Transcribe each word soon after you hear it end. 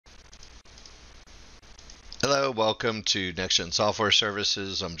Hello, welcome to Nexgen Software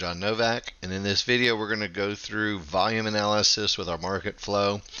Services. I'm John Novak, and in this video we're going to go through volume analysis with our market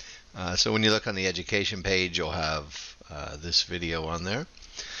flow. So when you look on the education page, you'll have this video on there.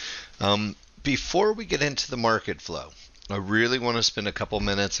 Before we get into the market flow, I really want to spend a couple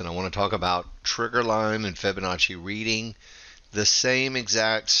minutes and I want to talk about trigger line and Fibonacci reading. The same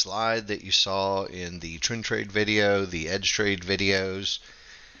exact slide that you saw in the trend trade video, the edge trade videos.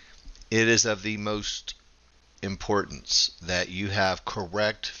 It is of the most importance that you have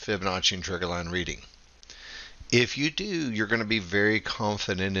correct Fibonacci and trigger line reading. If you do, you're going to be very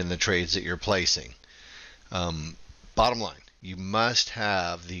confident in the trades that you're placing. Bottom line, you must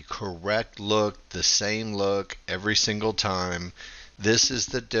have the correct look, the same look every single time. This is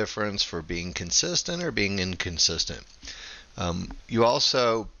the difference for being consistent or being inconsistent. You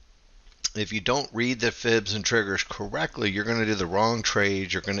also, if you don't read the fibs and triggers correctly, you're going to do the wrong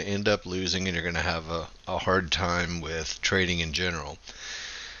trades, you're going to end up losing, and you're going to have a hard time with trading in general.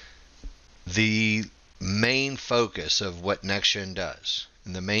 The main focus of what Nexgen does,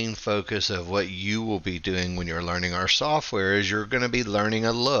 and the main focus of what you will be doing when you're learning our software, is you're going to be learning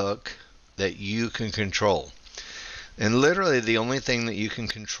a look that you can control. And literally the only thing that you can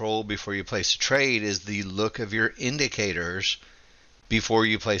control before you place a trade is the look of your indicators before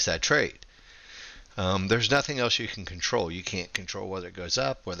you place that trade. There's nothing else you can control. You can't control whether it goes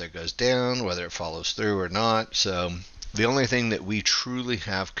up, whether it goes down, whether it follows through or not. So the only thing that we truly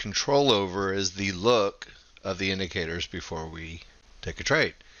have control over is the look of the indicators before we take a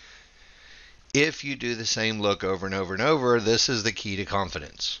trade. If you do the same look over and over and over, this is the key to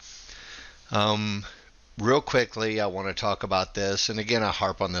confidence. Real quickly, I want to talk about this, and again, I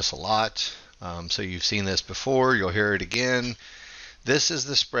harp on this a lot. So you've seen this before, you'll hear it again. This is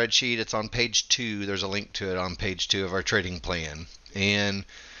the spreadsheet. It's on page 2. There's a link to it on page 2 of our trading plan. And,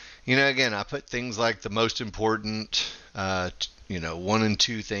 you know, again, I put things like the most important, 1 and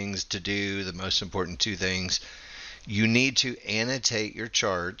 2 things to do, the most important 2 things. You need to annotate your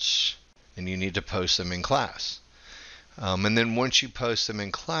charts, and you need to post them in class. And then once you post them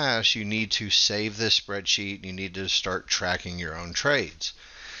in class, you need to save this spreadsheet, and you need to start tracking your own trades.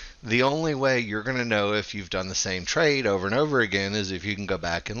 The only way you're going to know if you've done the same trade over and over again is if you can go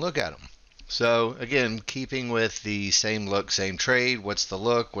back and look at them. So again, keeping with the same look, same trade, what's the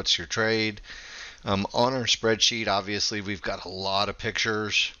look, what's your trade? On our spreadsheet, obviously, we've got a lot of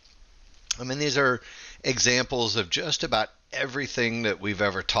pictures. I mean, these are examples of just about everything that we've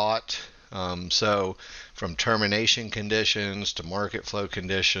ever taught. So from termination conditions to market flow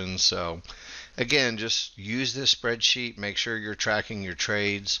conditions. So again, just use this spreadsheet, make sure you're tracking your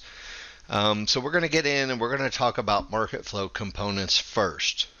trades. So we're going to get in and we're going to talk about market flow components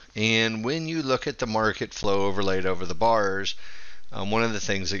first. And when you look at the market flow overlaid over the bars, one of the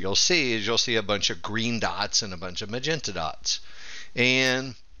things that you'll see is you'll see a bunch of green dots and a bunch of magenta dots.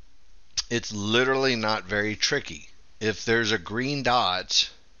 And it's literally not very tricky. If there's a green dot,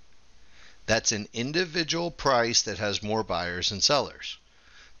 that's an individual price that has more buyers than sellers.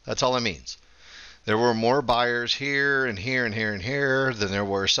 That's all it means. There were more buyers here and here and here and here than there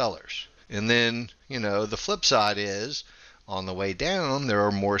were sellers. And then, the flip side is on the way down, there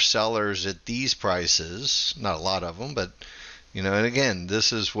are more sellers at these prices. Not a lot of them, but, and again,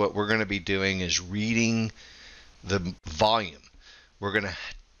 this is what we're going to be doing, is reading the volume. We're going to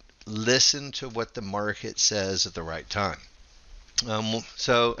listen to what the market says at the right time.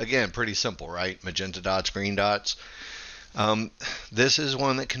 So again, pretty simple, right? Magenta dots, green dots. This is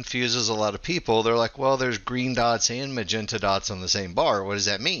one that confuses a lot of people. They're like, well, there's green dots and magenta dots on the same bar. What does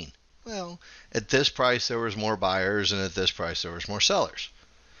that mean? Well, at this price, there was more buyers, and at this price, there was more sellers.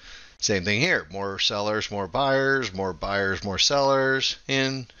 Same thing here. More sellers, more buyers, more sellers.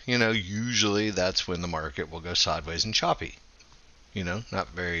 And, usually that's when the market will go sideways and choppy. Not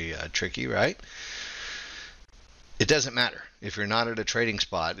very tricky, right? It doesn't matter. If you're not at a trading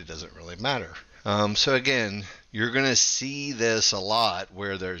spot, it doesn't really matter. So again, you're going to see this a lot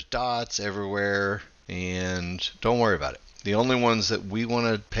where there's dots everywhere, and don't worry about it. The only ones that we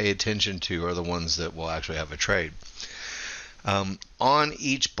want to pay attention to are the ones that will actually have a trade. On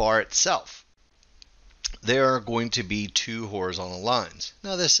each bar itself, there are going to be 2 horizontal lines.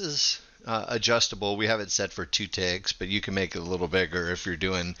 Now this is adjustable. We have it set for 2 ticks, but you can make it a little bigger if you're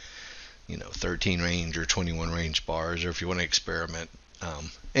doing 13 range or 21 range bars, or if you want to experiment.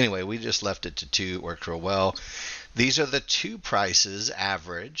 Anyway, we just left it to 2. It worked real well. These are the 2 prices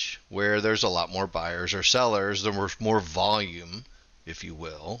average, where there's a lot more buyers or sellers. There was more volume, if you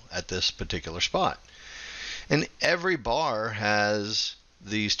will, at this particular spot. And every bar has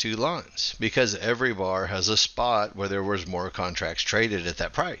these 2 lines, because every bar has a spot where there was more contracts traded at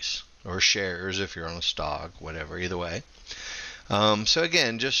that price. or shares if you're on a stock, whatever, either way. So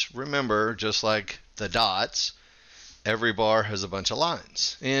again, just remember, just like the dots, every bar has a bunch of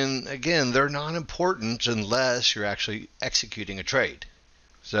lines. And again, they're not important unless you're actually executing a trade.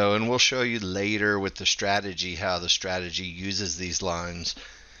 So, and we'll show you later with the strategy how the strategy uses these lines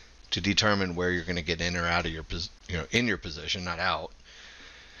to determine where you're going to get in or out of your, in your position, not out.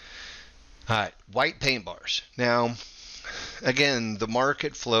 All right, white paint bars. Now, again, the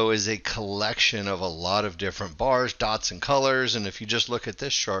market flow is a collection of a lot of different bars, dots, and colors. And if you just look at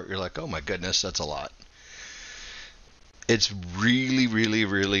this chart, you're like, oh my goodness, that's a lot. It's really, really,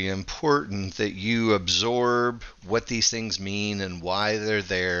 really important that you absorb what these things mean and why they're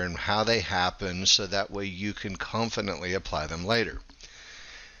there and how they happen, so that way you can confidently apply them later.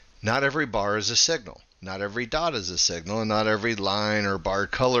 Not every bar is a signal. Not every dot is a signal, and not every line or bar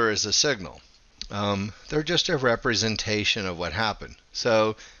color is a signal. They're just a representation of what happened.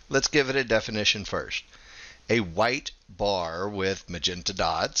 So let's give it a definition first. A white bar with magenta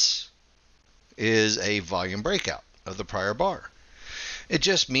dots is a volume breakout of the prior bar. It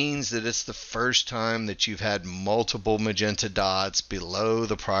just means that it's the first time that you've had multiple magenta dots below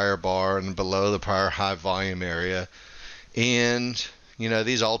the prior bar and below the prior high volume area, and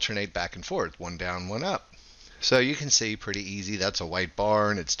these alternate back and forth, one down, one up. So you can see pretty easy, that's a white bar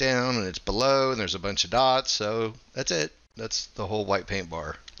and it's down and it's below and there's a bunch of dots. So that's it. That's the whole white paint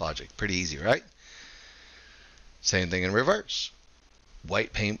bar logic. Pretty easy, right? Same thing in reverse.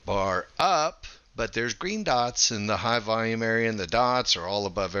 White paint bar up, but there's green dots in the high volume area, and the dots are all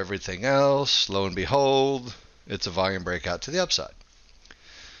above everything else. Lo and behold, it's a volume breakout to the upside.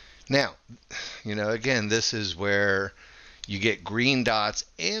 Now, again, this is where you get green dots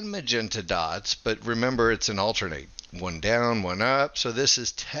and magenta dots, but remember, it's an alternate. One down, one up. So this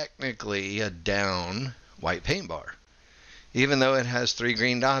is technically a down white paint bar. Even though it has 3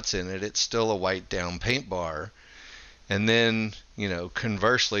 green dots in it, it's still a white down paint bar. And then,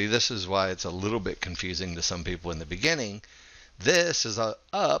 conversely, this is why it's a little bit confusing to some people in the beginning. This is a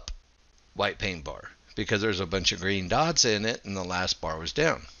up white paint bar because there's a bunch of green dots in it and the last bar was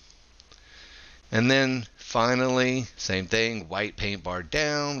down. And then finally, same thing, white paint bar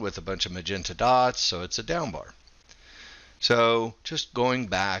down with a bunch of magenta dots, so it's a down bar. So just going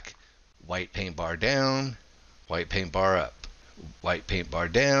back, white paint bar down, white paint bar up, white paint bar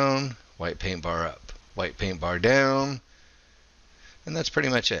down, white paint bar up, white paint bar down, and that's pretty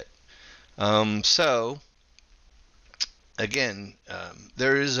much it. So again,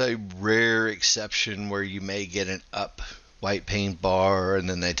 there is a rare exception where you may get an up white paint bar and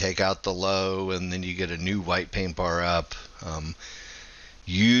then they take out the low and then you get a new white paint bar up.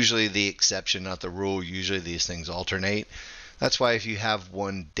 Usually the exception, not the rule. Usually these things alternate. That's why if you have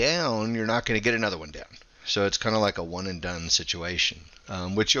one down, you're not going to get another one down. So it's kind of like a one and done situation,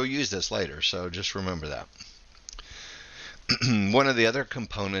 which you'll use this later. So just remember that. One of the other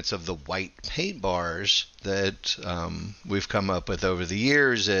components of the white paint bars that we've come up with over the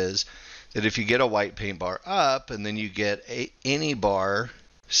years is that if you get a white paint bar up and then you get any bar,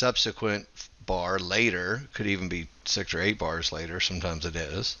 subsequent bar later, could even be 6 or 8 bars later, sometimes it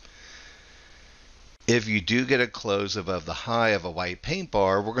is. If you do get a close above the high of a white paint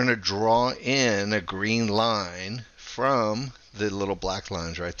bar, we're going to draw in a green line from the little black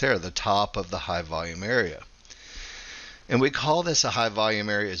lines right there, the top of the high volume area. And we call this a high volume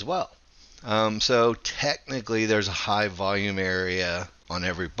area as well. So technically there's a high volume area on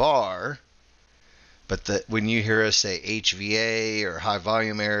every bar, but when you hear us say HVA or high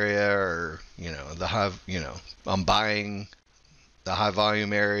volume area, or I'm buying the high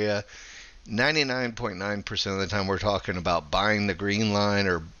volume area, 99.9% of the time we're talking about buying the green line,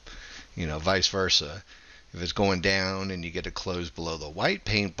 or vice versa. If it's going down and you get a close below the white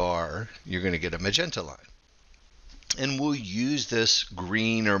paint bar, you're going to get a magenta line. And we'll use this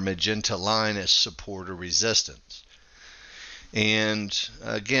green or magenta line as support or resistance. And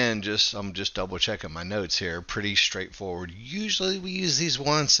again, I'm just double checking my notes here. Pretty straightforward. Usually we use these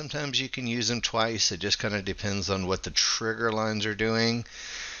once. Sometimes you can use them twice. It just kind of depends on what the trigger lines are doing.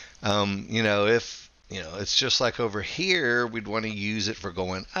 If it's just like over here, we'd want to use it for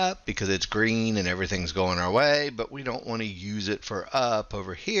going up because it's green and everything's going our way, but we don't want to use it for up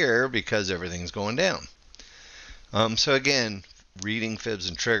over here because everything's going down. So again, reading fibs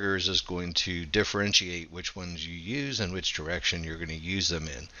and triggers is going to differentiate which ones you use and which direction you're going to use them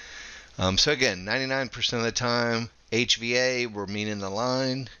in. So again, 99% of the time, HVA, we're meaning the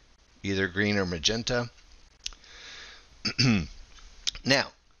line, either green or magenta. Now,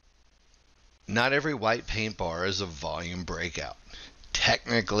 not every white paint bar is a volume breakout.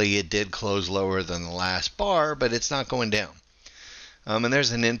 Technically, it did close lower than the last bar, but it's not going down. And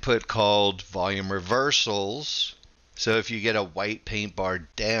there's an input called volume reversals. So if you get a white paint bar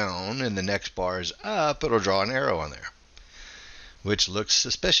down and the next bar is up, it'll draw an arrow on there, which looks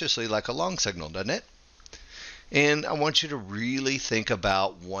suspiciously like a long signal, doesn't it? And I want you to really think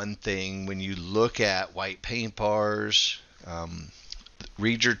about one thing when you look at white paint bars.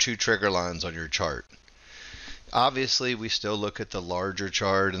 Read your 2 trigger lines on your chart. Obviously, we still look at the larger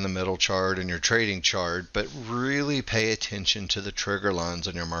chart and the middle chart and your trading chart, but really pay attention to the trigger lines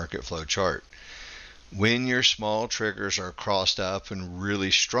on your market flow chart. When your small triggers are crossed up and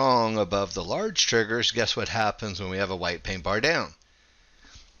really strong above the large triggers, guess what happens when we have a white paint bar down?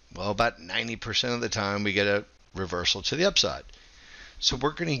 Well, about 90% of the time we get a reversal to the upside. So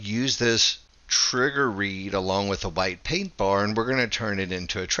we're going to use this trigger read along with a white paint bar, and we're going to turn it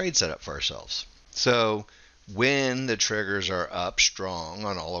into a trade setup for ourselves. So when the triggers are up strong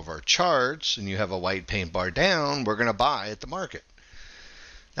on all of our charts and you have a white paint bar down, we're going to buy at the market.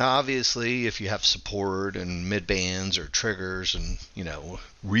 Now, obviously, if you have support and mid bands or triggers and,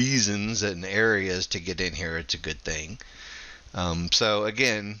 reasons and areas to get in here, it's a good thing. So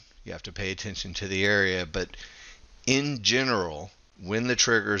again, you have to pay attention to the area, but in general, when the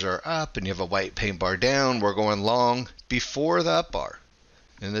triggers are up and you have a white paint bar down, we're going long before the up bar.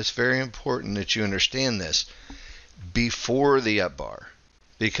 And it's very important that you understand this, before the up bar,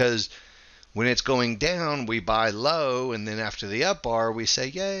 because when it's going down, we buy low, and then after the up bar, we say,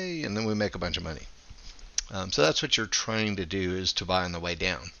 yay, and then we make a bunch of money. So that's what you're trying to do, is to buy on the way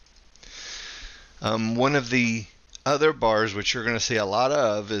down. One of the other bars, which you're going to see a lot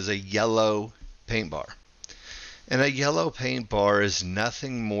of, is a yellow paint bar. And a yellow paint bar is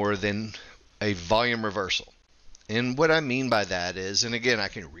nothing more than a volume reversal. And what I mean by that is, and again, I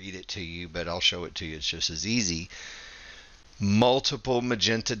can read it to you, but I'll show it to you. It's just as easy. Multiple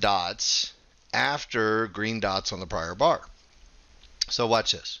magenta dots after green dots on the prior bar. So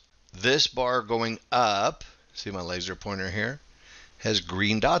watch this. This bar going up, see my laser pointer here, has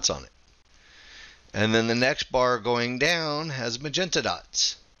green dots on it. And then the next bar going down has magenta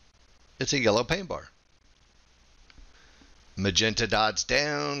dots. It's a yellow paint bar. Magenta dots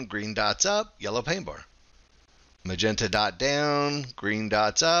down, green dots up, yellow paint bar. Magenta dot down, green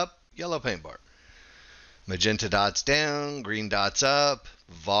dots up, yellow paint bar. Magenta dots down, green dots up,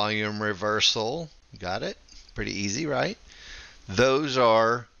 volume reversal. Got it? Pretty easy, right? Those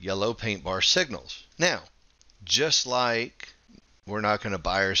are yellow paint bar signals. Now, just like we're not going to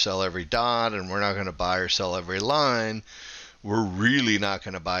buy or sell every dot, and we're not going to buy or sell every line, we're really not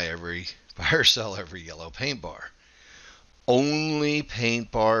going to buy or sell every yellow paint bar. Only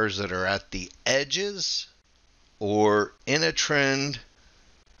paint bars that are at the edges or in a trend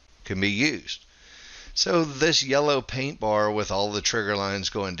can be used. So this yellow paint bar with all the trigger lines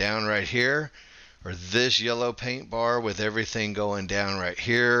going down right here, or this yellow paint bar with everything going down right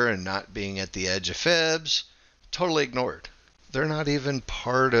here and not being at the edge of fibs, totally ignored. They're not even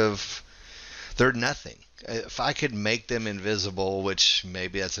part of, they're nothing. If I could make them invisible, which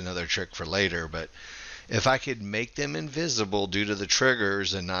maybe that's another trick for later, but if I could make them invisible due to the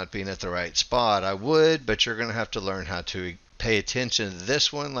triggers and not being at the right spot, I would, but you're going to have to learn how to pay attention to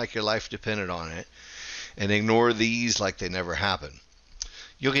this one like your life depended on it, and ignore these like they never happened.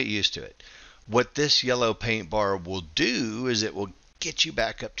 You'll get used to it. What this yellow paint bar will do is it will get you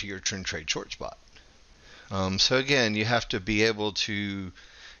back up to your trend trade short spot. So again, you have to be able to,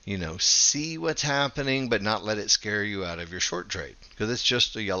 see what's happening, but not let it scare you out of your short trade, because it's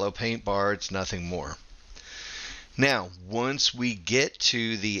just a yellow paint bar. It's nothing more. Now, once we get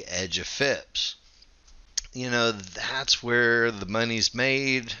to the edge of fibs, that's where the money's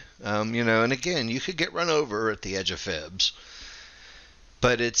made. And again, you could get run over at the edge of fibs,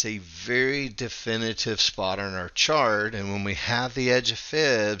 but it's a very definitive spot on our chart. And when we have the edge of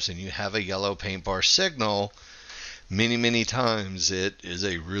fibs and you have a yellow paint bar signal, many times it is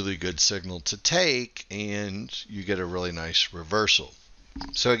a really good signal to take, and you get a really nice reversal.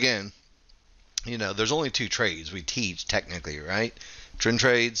 So again, there's only 2 trades we teach technically, right? Trend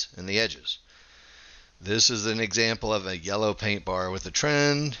trades and the edges. This is an example of a yellow paint bar with a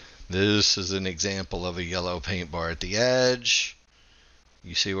trend. This is an example of a yellow paint bar at the edge.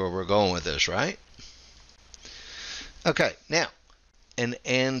 You see where we're going with this, right? Okay, now, an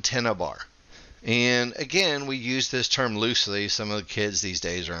antenna bar. And again, we use this term loosely. Some of the kids these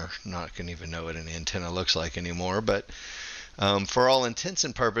days are not going to even know what an antenna looks like anymore, but for all intents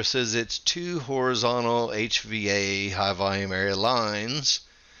and purposes, it's 2 horizontal HVA, high volume area lines,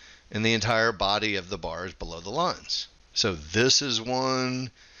 and the entire body of the bar is below the lines. So this is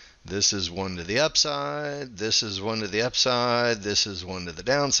one to the upside, this is one to the upside, this is one to the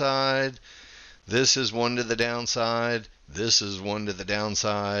downside, this is one to the downside, This is one to the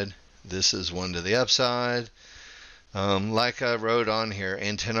downside. This is one to the upside. Like I wrote on here,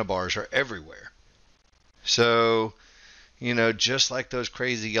 antenna bars are everywhere. So, just like those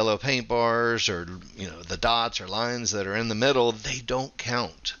crazy yellow paint bars or, the dots or lines that are in the middle, they don't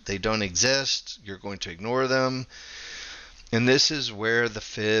count. They don't exist. You're going to ignore them. And this is where the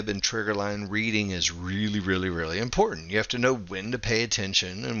fib and trigger line reading is really, really, really important. You have to know when to pay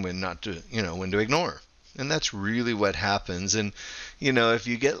attention and when not to, when to ignore. And that's really what happens. And, if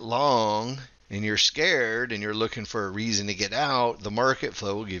you get long and you're scared and you're looking for a reason to get out, the market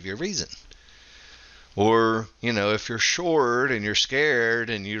flow will give you a reason. Or, if you're short and you're scared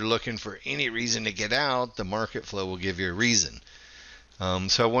and you're looking for any reason to get out, the market flow will give you a reason.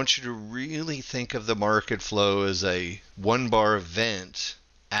 So I want you to really think of the market flow as a one-bar event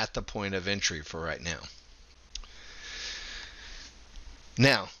at the point of entry for right now.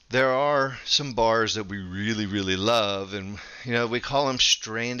 Now, there are some bars that we really, really love, and we call them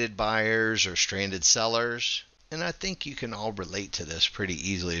stranded buyers or stranded sellers. And I think you can all relate to this pretty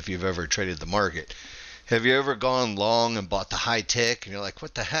easily if you've ever traded the market. Have you ever gone long and bought the high tick and you're like,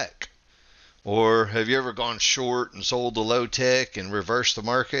 what the heck? Or have you ever gone short and sold the low tick and reversed the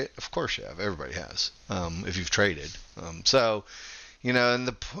market? Of course you have. Everybody has, if you've traded.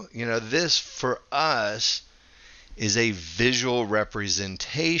 This for us is a visual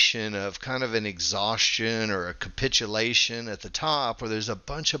representation of kind of an exhaustion or a capitulation at the top where there's a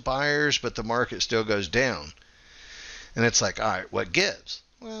bunch of buyers, but the market still goes down. And it's like, all right, what gives?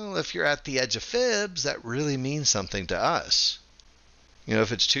 Well, if you're at the edge of fibs, that really means something to us.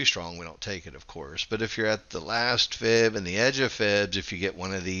 If it's too strong, we don't take it, of course. But if you're at the last fib and the edge of fibs, if you get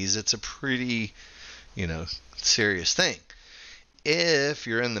one of these, it's a pretty, serious thing. If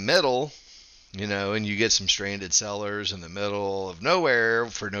you're in the middle, and you get some stranded sellers in the middle of nowhere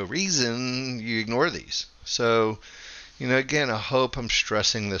for no reason, you ignore these. So, again, I hope I'm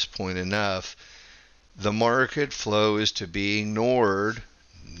stressing this point enough. The market flow is to be ignored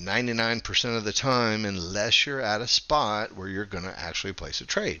 99% of the time unless you're at a spot where you're going to actually place a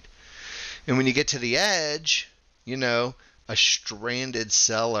trade. And when you get to the edge, a stranded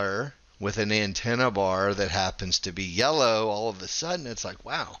seller with an antenna bar that happens to be yellow, all of a sudden it's like,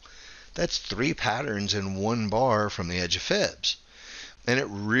 wow, that's 3 patterns in one bar from the edge of fibs. And it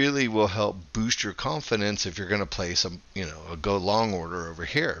really will help boost your confidence if you're going to place a go long order over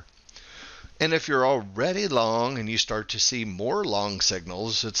here. And if you're already long and you start to see more long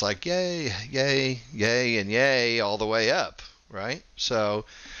signals, it's like yay, yay, yay, and yay all the way up, right? So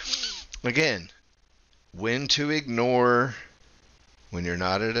again, when to ignore when you're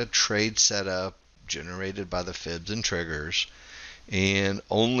not at a trade setup generated by the fibs and triggers, and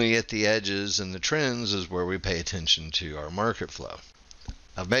only at the edges and the trends is where we pay attention to our market flow.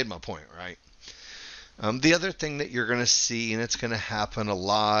 I've made my point, right? The other thing that you're going to see, and it's going to happen a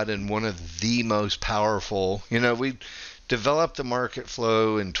lot, and one of the most powerful, we developed the market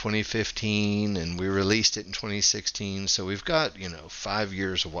flow in 2015 and we released it in 2016. So we've got, 5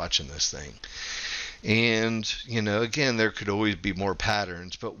 years of watching this thing. And, again, there could always be more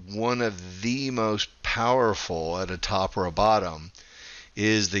patterns, but one of the most powerful at a top or a bottom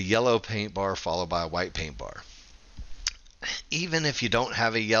is the yellow paint bar followed by a white paint bar. Even if you don't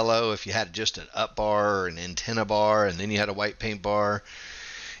have a yellow, if you had just an up bar or an antenna bar and then you had a white paint bar,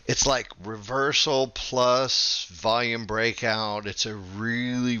 it's like reversal plus volume breakout. It's a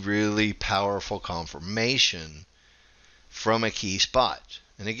really, really powerful confirmation from a key spot.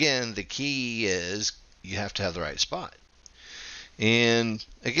 And again, the key is you have to have the right spot. And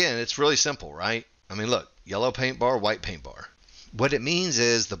again, it's really simple, right? I mean, look, yellow paint bar, white paint bar. What it means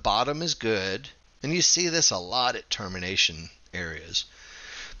is the bottom is good. And you see this a lot at termination areas.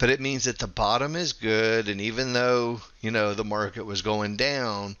 But it means that the bottom is good, and even though, the market was going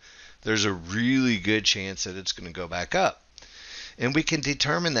down, there's a really good chance that it's going to go back up. And we can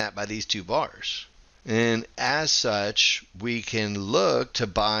determine that by these 2 bars. And as such, we can look to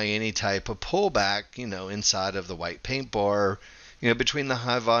buy any type of pullback, inside of the white paint bar, between the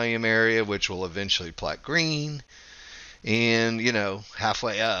high volume area, which will eventually plot green, and,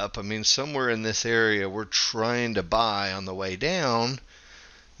 halfway up. I mean, somewhere in this area, we're trying to buy on the way down,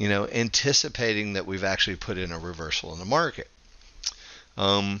 anticipating that we've actually put in a reversal in the market.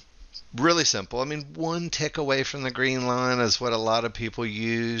 Really simple. I mean, 1 tick away from the green line is what a lot of people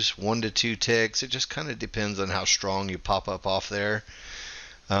use, 1 to 2 ticks. It just kind of depends on how strong you pop up off there.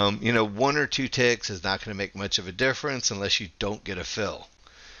 1 or 2 ticks is not going to make much of a difference unless you don't get a fill.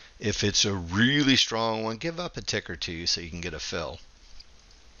 If it's a really strong one, give up a tick or 2 so you can get a fill.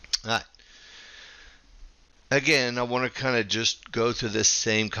 All right. again, I want to kind of just go through this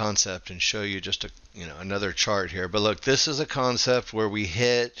same concept and show you just another chart here. But look, this is a concept where we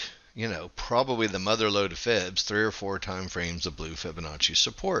hit, probably the mother lode of fibs, 3 or 4 time frames of blue Fibonacci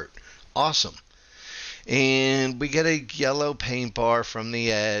support. Awesome. And we get a yellow paint bar from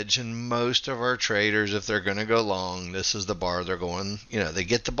the edge, and most of our traders, if they're going to go long, this is the bar they're going, they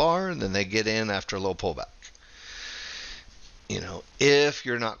get the bar and then they get in after a little pullback. If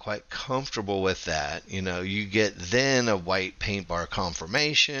you're not quite comfortable with that, you get then a white paint bar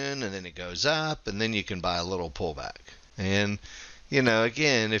confirmation, and then it goes up, and then you can buy a little pullback. And,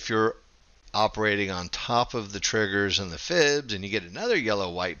 again, if you're operating on top of the triggers and the fibs, and you get another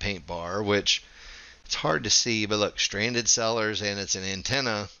yellow white paint bar, which it's hard to see, but look, stranded sellers, and it's an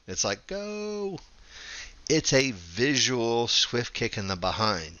antenna. It's like, go. It's a visual swift kick in the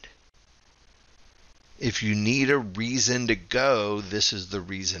behind. If you need a reason to go, this is the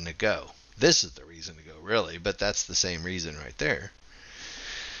reason to go. This is the reason to go, really, but that's the same reason right there.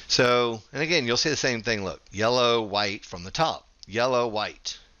 So, and again, you'll see the same thing. Look, yellow, white from the top. Yellow,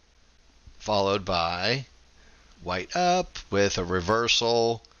 white. Followed by white up with a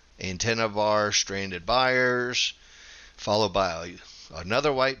reversal, antenna bar, stranded buyers, followed by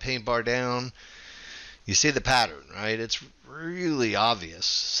another white paint bar down. You see the pattern, right? It's really obvious.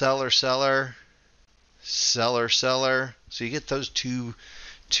 Seller, seller, seller, seller. So you get those two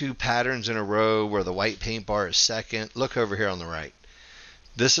patterns in a row where the white paint bar is second. Look over here on the right.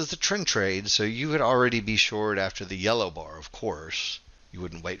 This is the trend trade, so you would already be short after the yellow bar, of course. You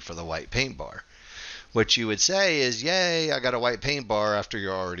wouldn't wait for the white paint bar. What you would say is, yay, I got a white paint bar after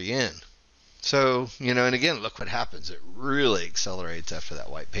you're already in. So, and again, look what happens. It really accelerates after that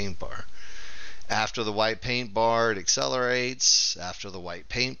white paint bar. After the white paint bar, it accelerates. After the white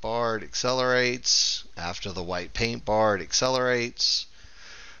paint bar, it accelerates. After the white paint bar, it accelerates.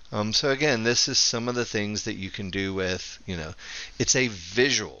 So again, this is some of the things that you can do with, it's a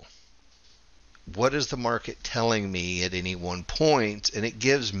visual. What is the market telling me at any one point? And it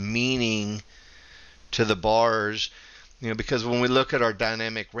gives meaning to the bars, because when we look at our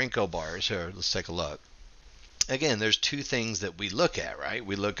dynamic Renko bars here, let's take a look. Again, there's 2 things that we look at, right?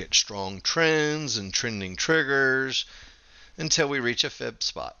 We look at strong trends and trending triggers until we reach a fib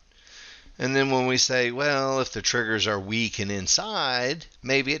spot. And then when we say, well, if the triggers are weak and inside,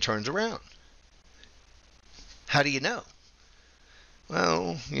 maybe it turns around. How do you know?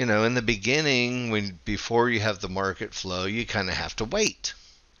 Well, in the beginning, before you have the market flow, you kind of have to wait.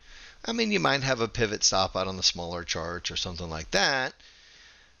 I mean, you might have a pivot stop out on the smaller charts or something like that.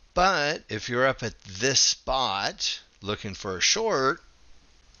 But if you're up at this spot looking for a short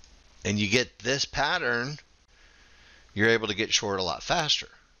and you get this pattern, you're able to get short a lot faster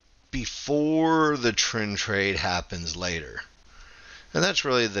before the trend trade happens later. And that's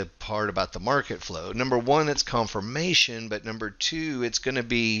really the part about the market flow. Number 1, it's confirmation, but number 2, it's going to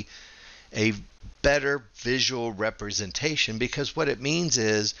be a better visual representation, because what it means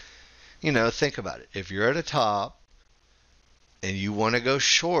is, think about it. If you're at a top and you want to go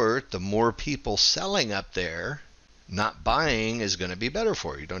short, the more people selling up there, not buying, is going to be better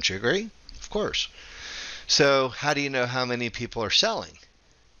for you. Don't you agree? Of course. So how do you know how many people are selling?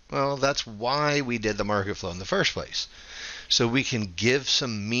 Well, that's why we did the market flow in the first place. So we can give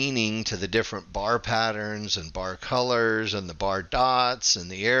some meaning to the different bar patterns and bar colors and the bar dots and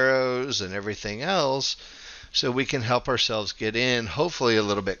the arrows and everything else, so we can help ourselves get in hopefully a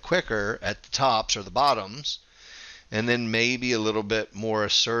little bit quicker at the tops or the bottoms, and then maybe a little bit more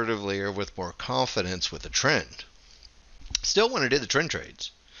assertively or with more confidence with the trend. Still want to do the trend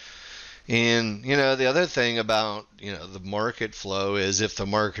trades. And, the other thing about, the market flow is if the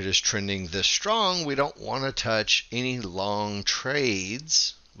market is trending this strong, we don't want to touch any long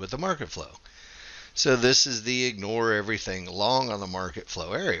trades with the market flow. So this is the ignore everything long on the market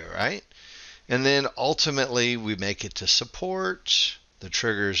flow area, right? And then ultimately we make it to support. The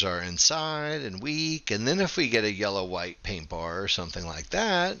triggers are inside and weak. And then if we get a yellow-white paint bar or something like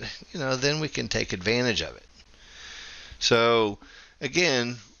that, then we can take advantage of it. So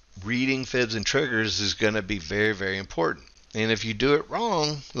again, reading fibs and triggers is going to be very, very important. And if you do it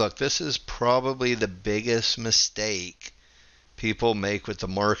wrong, look, this is probably the biggest mistake people make with the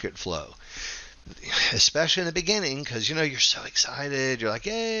market flow, especially in the beginning, because you're so excited. You're like,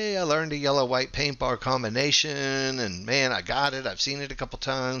 yay, I learned a yellow-white paint bar combination, and man, I got it. I've seen it a couple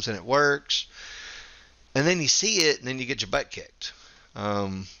times, and it works. And then you see it, and then you get your butt kicked.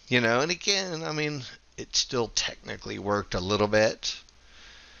 And again, it still technically worked a little bit,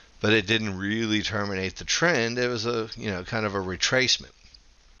 but it didn't really terminate the trend. It was a, kind of a retracement.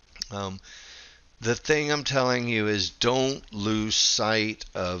 The thing I'm telling you is don't lose sight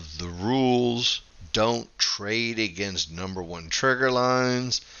of the rules. don't trade against number one trigger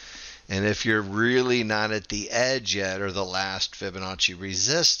lines. And if you're really not at the edge yet or the last Fibonacci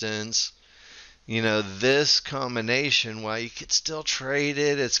resistance, this combination, while you could still trade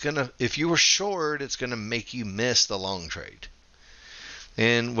it, if you were short, it's going to make you miss the long trade.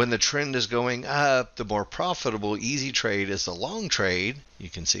 And when the trend is going up, the more profitable easy trade is the long trade. You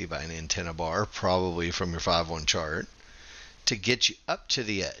can see by an antenna bar, probably from your 5-1 chart, to get you up to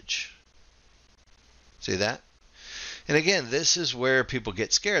the edge. See that? And again, this is where people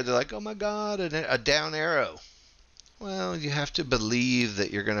get scared. They're like, oh my God, a down arrow. Well, you have to believe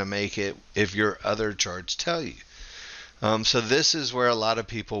that you're going to make it if your other charts tell you. So this is where a lot of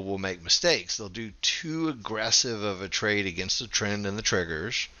people will make mistakes. They'll do too aggressive of a trade against the trend and the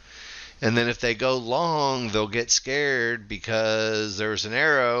triggers. And then if they go long, they'll get scared because there's an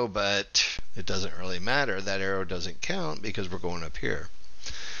arrow, but it doesn't really matter. That arrow doesn't count because we're going up here.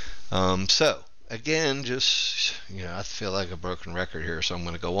 So again, just, I feel like a broken record here, so I'm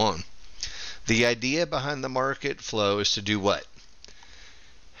going to go on. The idea behind the market flow is to do what?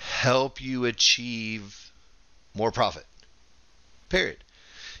 Help you achieve more profit. Period.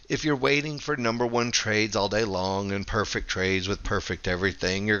 If you're waiting for number one trades all day long and perfect trades with perfect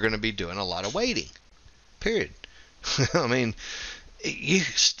everything, you're going to be doing a lot of waiting. Period. I mean,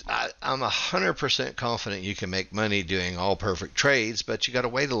 I'm 100% confident you can make money doing all perfect trades, but you got to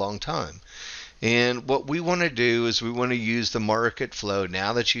wait a long time. And what we want to do is we want to use the market flow.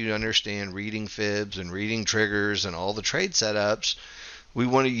 Now that you understand reading fibs and reading triggers and all the trade setups, we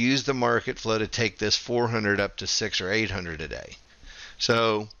want to use the market flow to take this 400 up to 600 or 800 a day.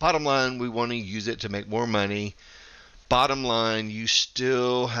 So bottom line, we want to use it to make more money. Bottom line, you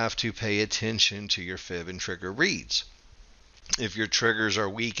still have to pay attention to your fib and trigger reads. If your triggers are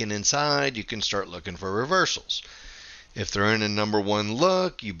weak and inside, you can start looking for reversals. If they're in a number one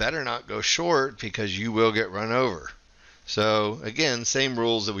look, you better not go short because you will get run over. So again, same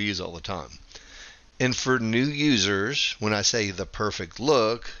rules that we use all the time. And for new users, when I say the perfect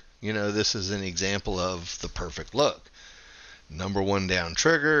look, this is an example of the perfect look. Number one down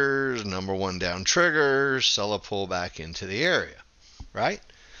triggers, sell a pullback into the area, right?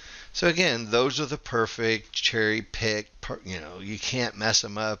 So again, those are the perfect cherry pick, you can't mess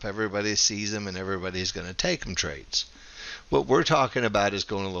them up. Everybody sees them and everybody's going to take them trades. What we're talking about is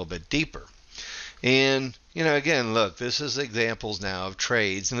going a little bit deeper. And, again, look, this is examples now of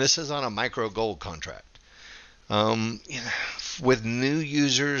trades, and this is on a micro gold contract. With new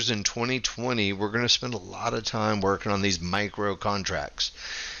users in 2020, we're going to spend a lot of time working on these micro contracts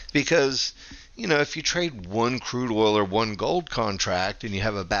because, if you trade one crude oil or one gold contract and you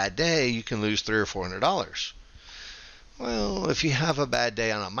have a bad day, you can lose $300 or $400. Well, if you have a bad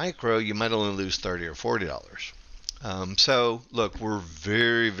day on a micro, you might only lose $30 or $40. So, look, we're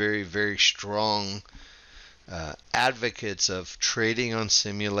very, very, very strong advocates of trading on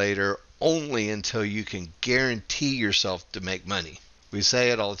simulator only until you can guarantee yourself to make money. We say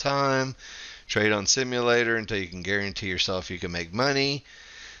it all the time, trade on simulator until you can guarantee yourself you can make money.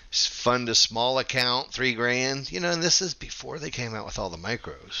 Fund a small account, $3,000, and this is before they came out with all the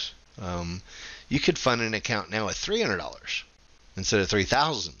micros. You could fund an account now at $300 instead of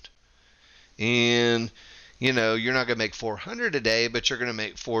 $3,000. And you're not going to make $400 a day, but you're going to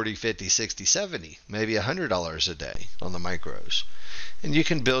make $40, $50, $60, $70, maybe $100 a day on the micros. And you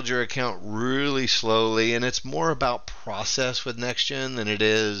can build your account really slowly, and it's more about process with Nexgen than it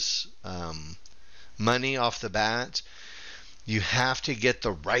is money off the bat. You have to get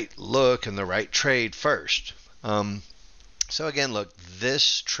the right look and the right trade first. So again, look,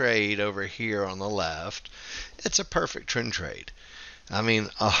 this trade over here on the left, it's a perfect trend trade. I mean,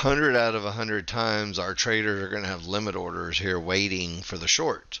 100 out of 100 times our traders are going to have limit orders here waiting for the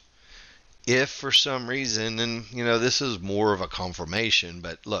short. If for some reason, and this is more of a confirmation,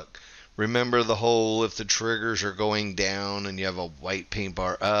 but look, remember the whole if the triggers are going down and you have a white paint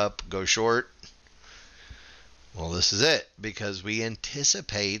bar up, go short? Well, this is it, because we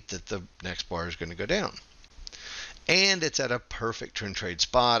anticipate that the next bar is going to go down. And it's at a perfect trend trade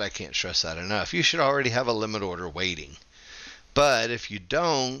spot. I can't stress that enough. You should already have a limit order waiting. But if you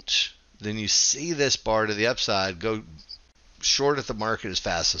don't, then you see this bar to the upside, go short at the market as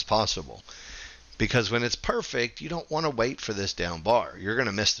fast as possible. Because when it's perfect, you don't want to wait for this down bar. You're going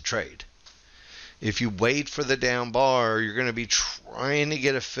to miss the trade. If you wait for the down bar, you're going to be trying to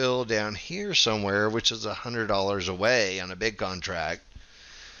get a fill down here somewhere, which is $100 away on a big contract.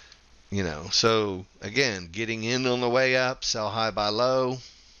 So again, getting in on the way up, sell high, buy low.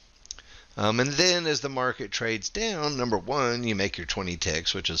 And then as the market trades down, number one, you make your 20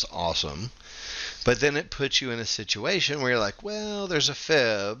 ticks, which is awesome. But then it puts you in a situation where you're like, well, there's a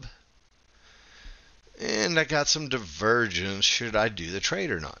fib. and I got some divergence. Should I do the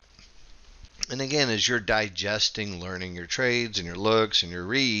trade or not? And again, as you're digesting, learning your trades and your looks and your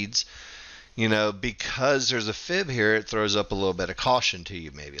reads, because there's a fib here, it throws up a little bit of caution to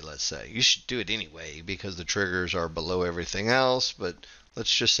you, maybe, let's say. You should do it anyway because the triggers are below everything else, but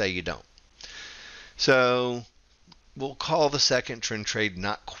let's just say you don't. So we'll call the second trend trade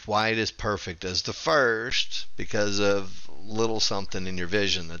not quite as perfect as the first because of little something in your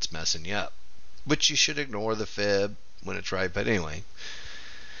vision that's messing you up, which you should ignore the fib when it's right. But anyway,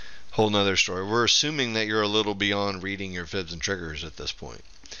 whole nother story. We're assuming that you're a little beyond reading your fibs and triggers at this point.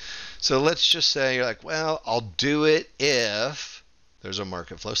 So let's just say you're like, well, I'll do it if there's a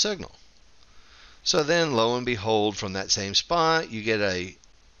market flow signal. So then lo and behold, from that same spot, you get a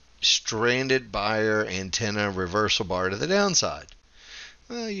stranded buyer antenna reversal bar to the downside.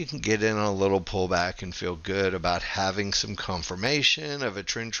 Well, you can get in on a little pullback and feel good about having some confirmation of a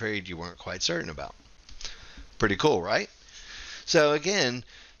trend trade you weren't quite certain about. Pretty cool, right? So again,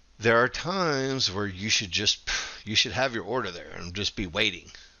 there are times where you should have your order there and just be waiting.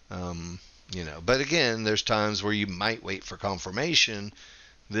 But again, there's times where you might wait for confirmation.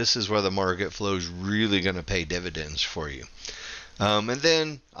 This is where the market flow is really going to pay dividends for you. And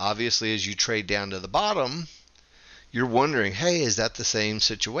then, obviously, as you trade down to the bottom, you're wondering, hey, is that the same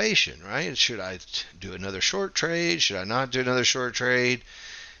situation, right? Should I do another short trade? Should I not do another short trade?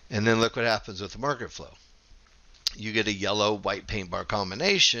 And then look what happens with the market flow. You get a yellow-white paint bar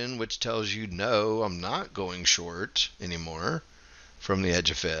combination, which tells you, no, I'm not going short anymore from the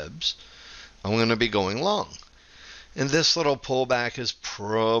edge of fibs. I'm going to be going long. And this little pullback is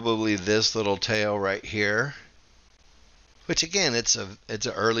probably this little tail right here, which again, it's an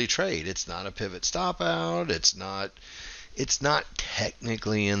early trade. It's not a pivot stop out. It's not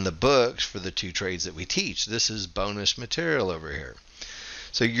technically in the books for the two trades that we teach. This is bonus material over here.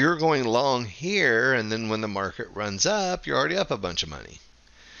 So you're going long here, and then when the market runs up, you're already up a bunch of money.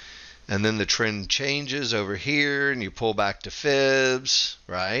 And then the trend changes over here, and you pull back to fibs,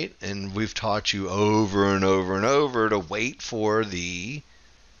 right? And we've taught you over and over and over to wait for the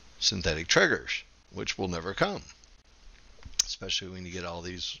synthetic triggers, which will never come, especially when you get all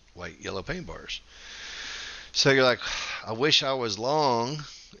these white, yellow paint bars. So you're like, I wish I was long.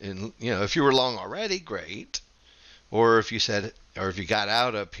 And, if you were long already, great. Or if you got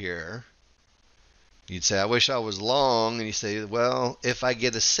out up here, you'd say, I wish I was long. And you say, well, if I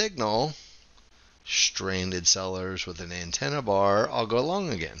get a signal, stranded sellers with an antenna bar, I'll go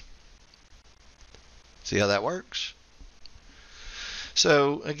long again. See how that works?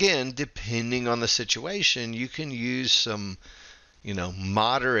 So again, depending on the situation, you can use some,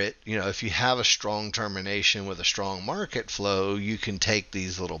 moderate, if you have a strong termination with a strong market flow, you can take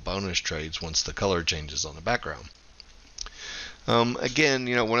these little bonus trades once the color changes on the background. Again,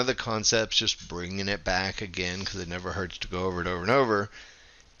 one of the concepts, just bringing it back again, because it never hurts to go over it over and over.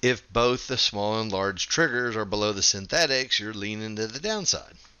 If both the small and large triggers are below the synthetics, you're leaning to the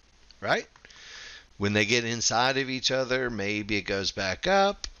downside, right? When they get inside of each other, maybe it goes back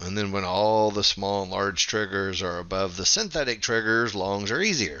up. And then when all the small and large triggers are above the synthetic triggers, longs are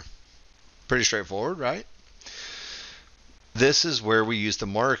easier. Pretty straightforward, right? This is where we use the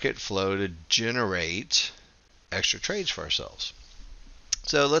market flow to generate extra trades for ourselves.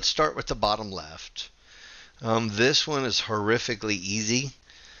 So let's start with the bottom left. This one is horrifically easy.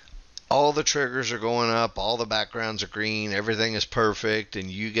 All the triggers are going up, all the backgrounds are green, everything is perfect, and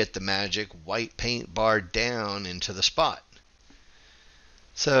you get the magic white paint bar down into the spot.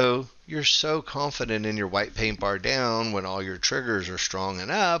 So you're so confident in your white paint bar down when all your triggers are strong and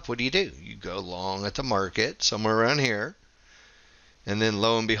up. What do? You go long at the market, somewhere around here, and then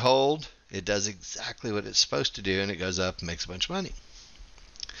lo and behold, it does exactly what it's supposed to do, and it goes up and makes a bunch of money.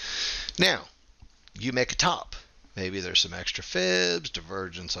 Now, you make a top. Maybe there's some extra fibs,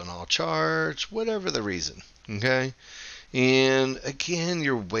 divergence on all charts, whatever the reason, okay? And again,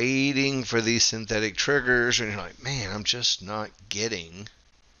 you're waiting for these synthetic triggers, and you're like, man, I'm just not getting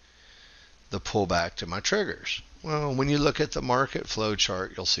the pullback to my triggers. Well, when you look at the market flow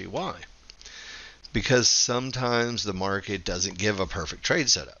chart, you'll see why. Because sometimes the market doesn't give a perfect trade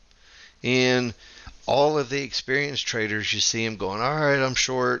setup. And all of the experienced traders, you see them going, all right, I'm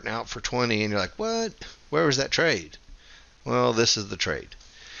short and out for 20. And you're like, what? Where was that trade? Well, this is the trade.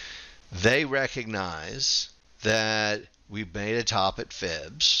 They recognize that we made a top at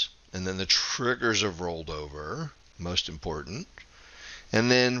fibs, and then the triggers have rolled over, most important.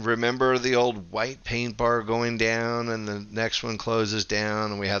 And then remember the old white paint bar going down, and the next one closes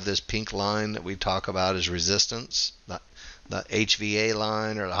down, and we have this pink line that we talk about as resistance, the HVA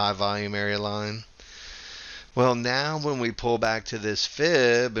line, or the high volume area line. Well, now when we pull back to this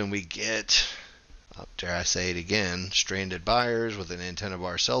fib and we get dare I say it again, stranded buyers with an antenna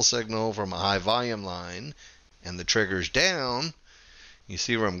bar sell signal from a high volume line, and the trigger's down. You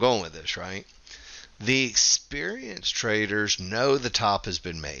see where I'm going with this, right? The experienced traders know the top has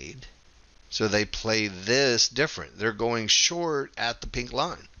been made, so they play this different. They're going short at the pink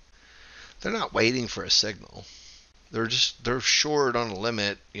line. They're not waiting for a signal. They're short on a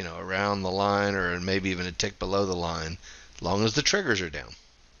limit, around the line or maybe even a tick below the line, as long as the triggers are down.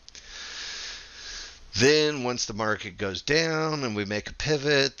 Then once the market goes down and we make a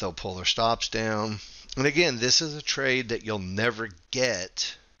pivot, they'll pull their stops down. And again, this is a trade that you'll never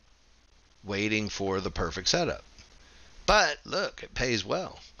get waiting for the perfect setup. But look, it pays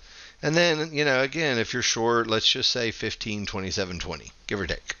well. And then, again, if you're short, let's just say 15, 27, 20, give or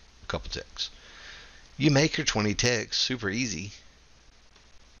take a couple ticks. You make your 20 ticks super easy,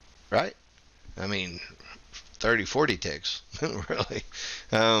 right? I mean, 30, 40 ticks, really.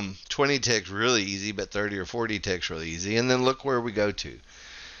 20 ticks really easy, but 30 or 40 ticks really easy. And then look where we go to.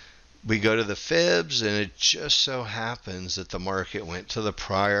 We go to the fibs, and it just so happens that the market went to the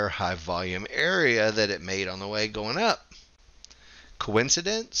prior high volume area that it made on the way going up.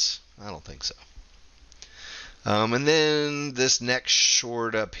 Coincidence? I don't think so. And then this next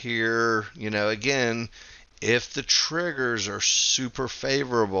short up here, again, if the triggers are super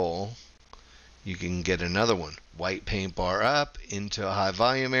favorable, you can get another one. White paint bar up into a high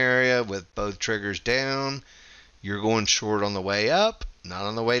volume area with both triggers down. You're going short on the way up, not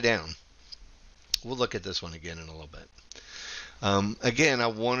on the way down. We'll look at this one again in a little bit. Again, I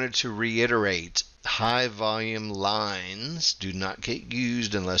wanted to reiterate, high volume lines do not get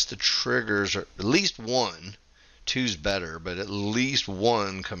used unless the triggers are at least one. Two's better, but at least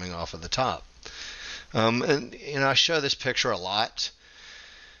one coming off of the top. And I show this picture a lot.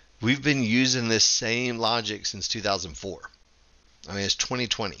 We've been using this same logic since 2004. I mean, it's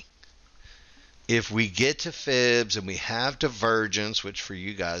 2020. If we get to fibs and we have divergence, which for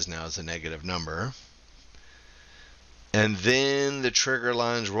you guys now is a negative number, and then the trigger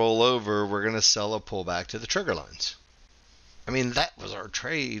lines roll over, we're going to sell a pullback to the trigger lines. I mean, that was our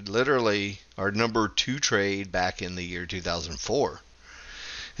trade, literally our number 2 trade back in the year 2004.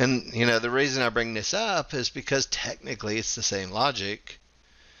 And, the reason I bring this up is because technically it's the same logic.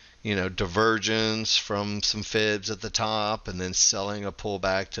 Divergence from some fibs at the top and then selling a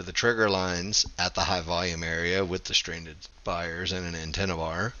pullback to the trigger lines at the high volume area with the stranded buyers and an antenna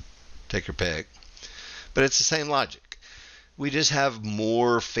bar. Take your pick. But it's the same logic. We just have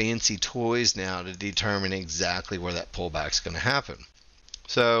more fancy toys now to determine exactly where that pullback is going to happen.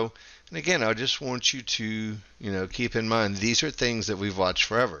 So, and again, I just want you to, keep in mind, these are things that we've watched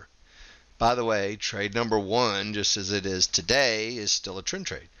forever. By the way, trade number 1, just as it is today, is still a trend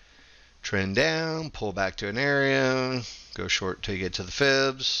trade. Trend down, pull back to an area, go short till you get to the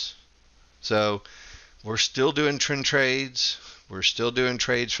fibs. So we're still doing trend trades. We're still doing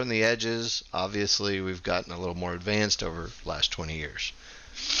trades from the edges. Obviously, we've gotten a little more advanced over the last 20 years.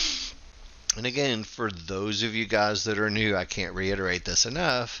 And again, for those of you guys that are new, I can't reiterate this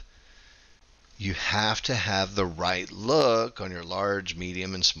enough. You have to have the right look on your large,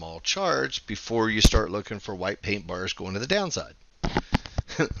 medium, and small charts before you start looking for white paint bars going to the downside.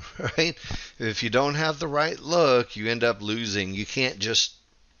 Right? If you don't have the right look, you end up losing. You can't just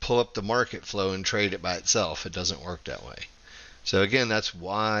pull up the market flow and trade it by itself. It doesn't work that way. So again, that's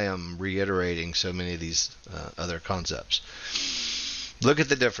why I'm reiterating so many of these other concepts. Look at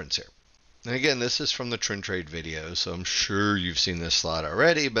the difference here. And again, this is from the trend trade video, so I'm sure you've seen this slide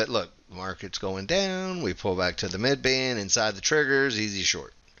already. But look, the market's going down. We pull back to the mid band, inside the triggers, easy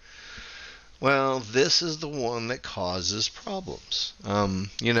short. Well, this is the one that causes problems.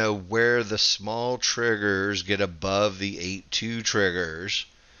 Where the small triggers get above the 8-2 triggers,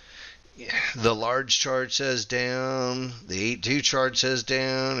 the large chart says down, the 8-2 chart says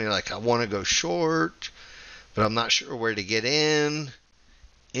down. You're like, I want to go short, but I'm not sure where to get in.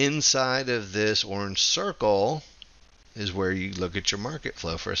 Inside of this orange circle is where you look at your market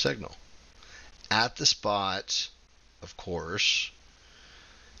flow for a signal. At the spot, of course.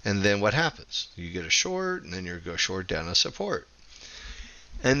 And then what happens? You get a short, and then you go short down a support.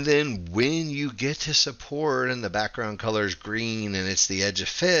 And then when you get to support and the background color is green and it's the edge of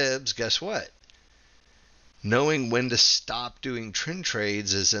fibs, guess what? Knowing when to stop doing trend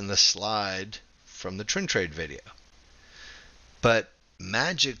trades is in the slide from the trend trade video. But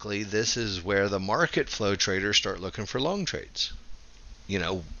magically, this is where the market flow traders start looking for long trades.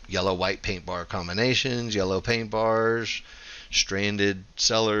 Yellow white paint bar combinations, yellow paint bars, stranded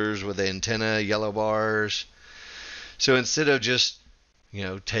sellers with antenna, yellow bars. So instead of just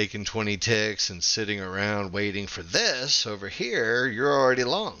taking 20 ticks and sitting around waiting for this over here, you're already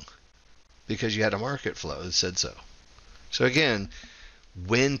long. because you had a market flow that said so. So again,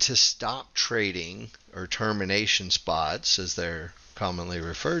 when to stop trading, or termination spots as they're commonly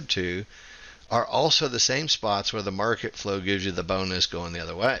referred to, are also the same spots where the market flow gives you the bonus going the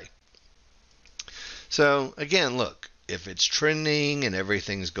other way. So again, look, if it's trending and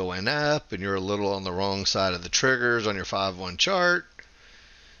everything's going up and you're a little on the wrong side of the triggers on your 5-1 chart,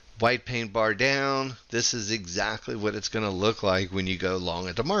 white paint bar down, this is exactly what it's going to look like when you go long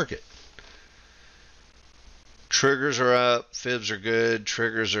at the market. Triggers are up, fibs are good,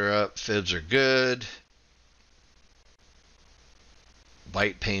 triggers are up, fibs are good.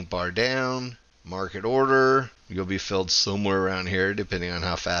 White paint bar down, market order, you'll be filled somewhere around here depending on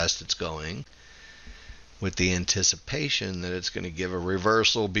how fast it's going, with the anticipation that it's going to give a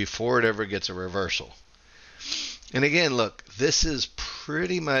reversal before it ever gets a reversal. And again, look, this is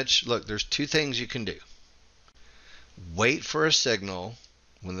pretty much, look, there's two things you can do. Wait for a signal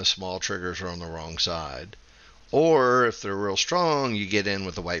when the small triggers are on the wrong side, or if they're real strong, you get in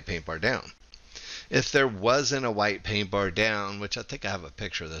with the white paint bar down. If there wasn't a white paint bar down, which I think I have a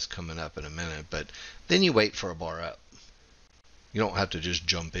picture of this coming up in a minute, but then you wait for a bar up. You don't have to just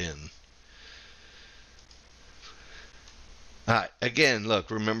jump in. All right, again,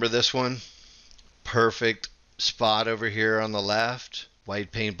 look, remember this one? Perfect spot over here on the left.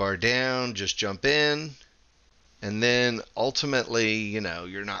 White paint bar down, just jump in. And then ultimately,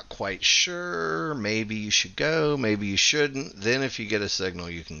 you're not quite sure. Maybe you should go, maybe you shouldn't. Then if you get a signal,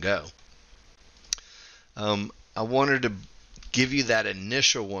 you can go. I wanted to give you that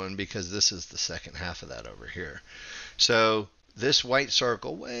initial one because this is the second half of that over here. So this white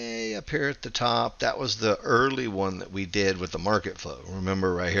circle way up here at the top, that was the early one that we did with the market flow.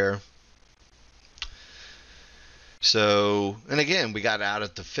 Remember right here? So, and again, we got out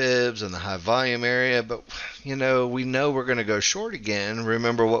at the fibs and the high volume area, but we know we're going to go short again.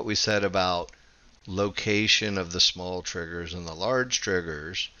 Remember what we said about location of the small triggers and the large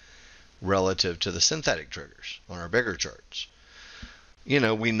triggers relative to the synthetic triggers on our bigger charts.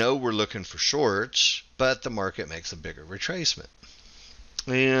 We know we're looking for shorts, but the market makes a bigger retracement.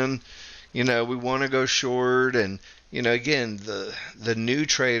 And, we want to go short, and, again, the new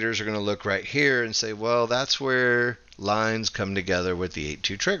traders are going to look right here and say, well, that's where lines come together with the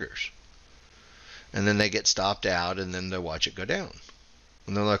 8-2 triggers. And then they get stopped out, and then they watch it go down.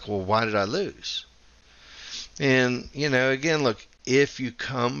 And they're like, well, why did I lose? And, again, look, if you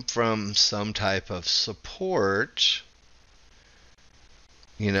come from some type of support,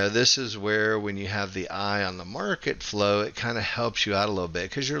 this is where when you have the eye on the market flow, it kind of helps you out a little bit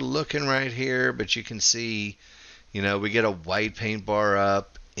because you're looking right here, but you can see, we get a white paint bar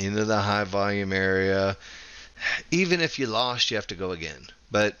up into the high volume area. Even if you lost, you have to go again.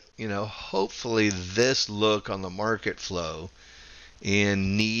 But, hopefully this look on the market flow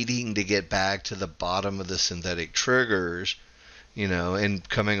and needing to get back to the bottom of the synthetic triggers, and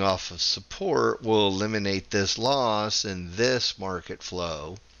coming off of support will eliminate this loss, and this market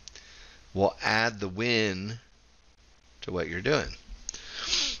flow will add the win to what you're doing.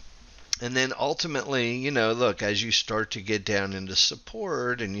 And then ultimately, look, as you start to get down into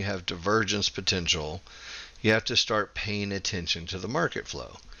support and you have divergence potential, you have to start paying attention to the market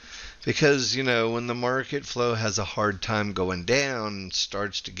flow. Because, when the market flow has a hard time going down and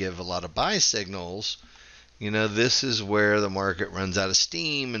starts to give a lot of buy signals, this is where the market runs out of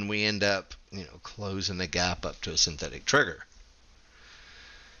steam and we end up, closing the gap up to a synthetic trigger.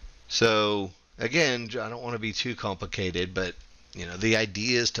 So, again, I don't want to be too complicated, but, the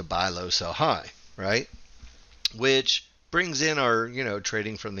idea is to buy low, sell high, right? Which brings in our,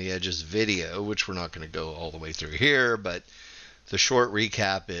 trading from the edges video, which we're not going to go all the way through here, but the short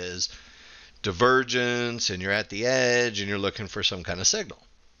recap is divergence and you're at the edge and you're looking for some kind of signal.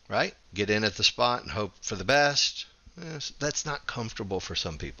 Right? Get in at the spot and hope for the best. That's not comfortable for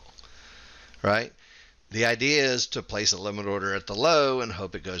some people, right? The idea is to place a limit order at the low and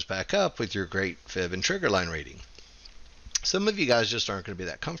hope it goes back up with your great fib and trigger line rating. Some of you guys just aren't going to be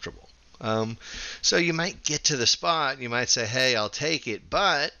that comfortable. So you might get to the spot, you might say, hey, I'll take it,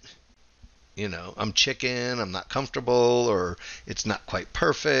 but I'm chicken, I'm not comfortable, or it's not quite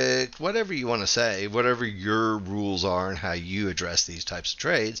perfect, whatever you want to say, whatever your rules are and how you address these types of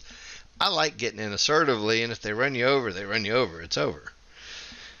trades. I like getting in assertively, and if they run you over, they run you over. It's over.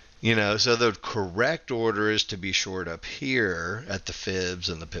 So the correct order is to be short up here at the fibs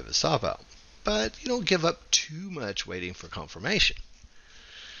and the pivot stop out. But you don't give up too much waiting for confirmation.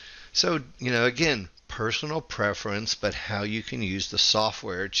 So, again, personal preference, but how you can use the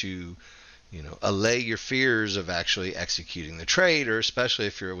software to allay your fears of actually executing the trade, or especially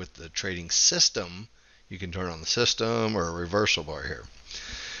if you're with the trading system, you can turn on the system or a reversal bar here.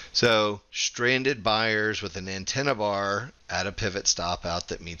 So stranded buyers with an antenna bar at a pivot stop out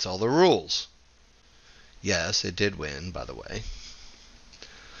that meets all the rules. Yes, it did win, by the way.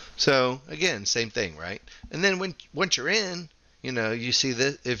 So again, same thing, right? And then once you're in, you see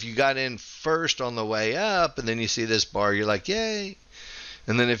that if you got in first on the way up and then you see this bar, you're like, yay.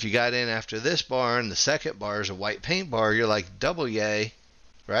 And then if you got in after this bar and the second bar is a white paint bar, you're like, double yay,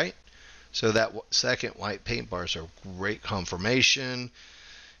 right? So that second white paint bar is a great confirmation.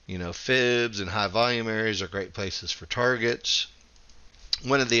 Fibs and high volume areas are great places for targets.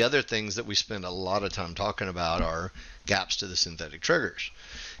 One of the other things that we spend a lot of time talking about are gaps to the synthetic triggers.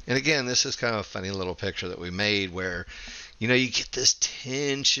 And again, this is kind of a funny little picture that we made where, you get this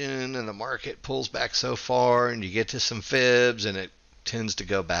tension and the market pulls back so far and you get to some fibs and it tends to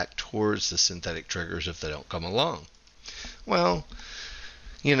go back towards the synthetic triggers if they don't come along. Well,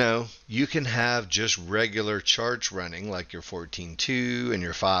 you can have just regular charts running like your 14.2 and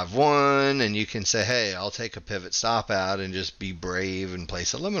your 5.1, and you can say, hey, I'll take a pivot stop out and just be brave and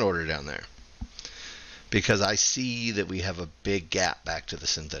place a limit order down there. Because I see that we have a big gap back to the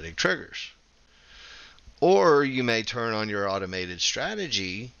synthetic triggers. Or you may turn on your automated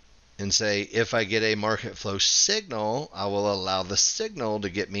strategy and say, if I get a market flow signal, I will allow the signal to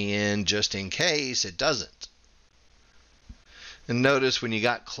get me in just in case it doesn't. And notice when you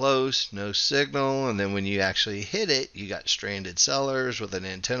got close, no signal, and then when you actually hit it, you got stranded sellers with an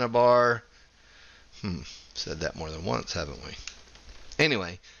antenna bar. Said that more than once, haven't we?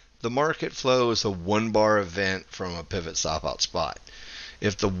 Anyway, the market flow is a one bar event from a pivot stop out spot.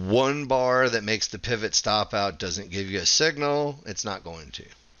 If the one bar that makes the pivot stop out doesn't give you a signal, it's not going to.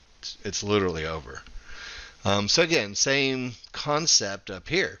 It's literally over. So again, same concept up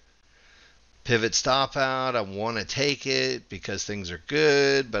here. Pivot stop out, I want to take it because things are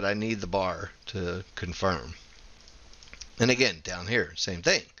good, but I need the bar to confirm. And again, down here, same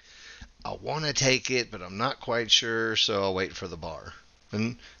thing. I want to take it, but I'm not quite sure, so I'll wait for the bar.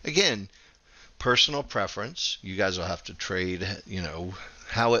 And again, personal preference. You guys will have to trade,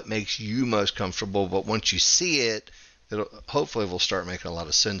 how it makes you most comfortable, but once you see it, hopefully will start making a lot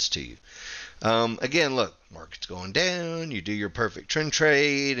of sense to you. Again, look, market's going down, you do your perfect trend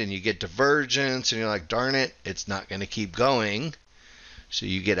trade, and you get divergence, and you're like, darn it, it's not going to keep going. So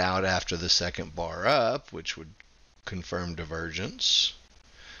you get out after the second bar up, which would confirm divergence.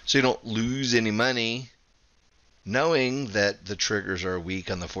 So you don't lose any money knowing that the triggers are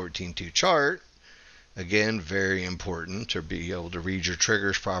weak on the 14.2 chart. Again, very important to be able to read your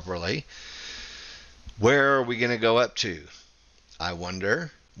triggers properly. Where are we going to go up to? I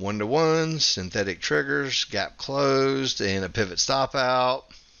wonder. 1-to-1, synthetic triggers, gap closed, and a pivot stop out.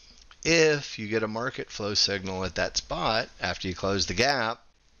 If you get a market flow signal at that spot after you close the gap,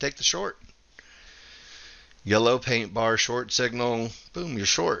 take the short. Yellow paint bar short signal, boom, you're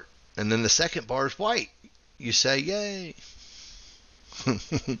short. And then the second bar is white. You say, yay.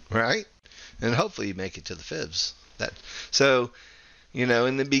 Right? And hopefully you make it to the fibs. So,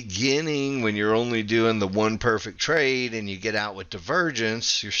 in the beginning, when you're only doing the one perfect trade and you get out with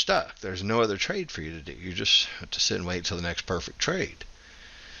divergence, you're stuck. There's no other trade for you to do. You just have to sit and wait till the next perfect trade.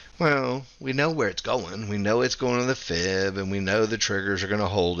 Well, we know where it's going. We know it's going to the fib, and we know the triggers are going to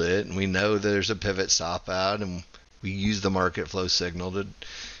hold it, and we know there's a pivot stop out, and we use the market flow signal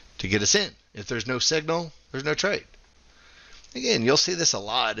to get us in. If there's no signal, there's no trade. Again, you'll see this a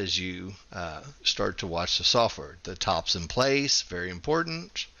lot as you start to watch the software. The top's in place, very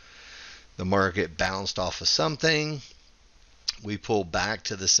important. The market bounced off of something. We pull back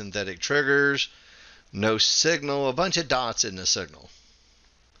to the synthetic triggers. No signal, a bunch of dots in the signal.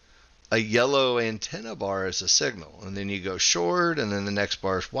 A yellow antenna bar is a signal. And then you go short, and then the next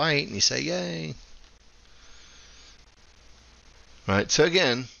bar is white, and you say, yay. Right, so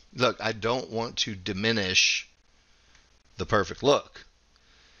again, look, I don't want to diminish the perfect look,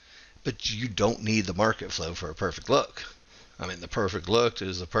 but you don't need the market flow for a perfect look. I mean, the perfect look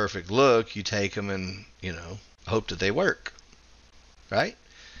is the perfect look. You take them and, hope that they work, right?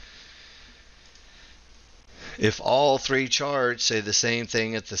 If all three charts say the same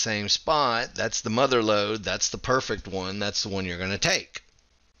thing at the same spot, that's the mother lode, that's the perfect one, that's the one you're going to take.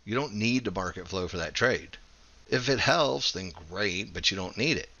 You don't need the market flow for that trade. If it helps, then great, but you don't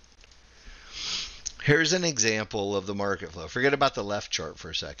need it. Here's an example of the market flow. Forget about the left chart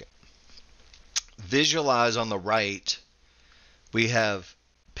for a second. Visualize on the right, we have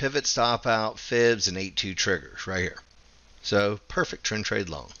pivot stop out, fibs, and 8-2 triggers right here. So perfect trend trade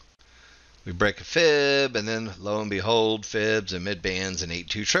long. We break a fib, and then lo and behold, fibs and mid bands and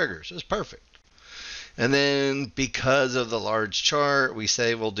 8-2 triggers. It's perfect. And then because of the large chart, we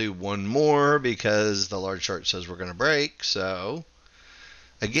say we'll do one more because the large chart says we're going to break. So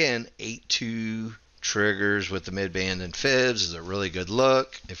Again, 8-2 triggers with the midband and fibs is a really good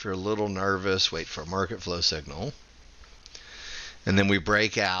look. If you're a little nervous, wait for a market flow signal. And then we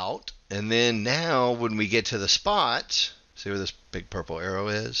break out. And then now when we get to the spot, see where this big purple arrow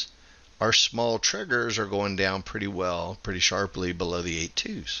is? Our small triggers are going down pretty well, pretty sharply below the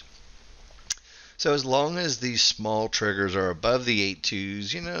 8-2s. So as long as these small triggers are above the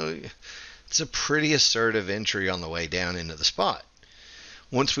 8-2s, you know, it's a pretty assertive entry on the way down into the spot.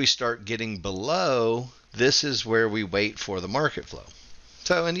 Once we start getting below, this is where we wait for the market flow.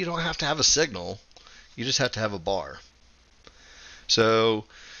 So, and you don't have to have a signal, you just have to have a bar. So,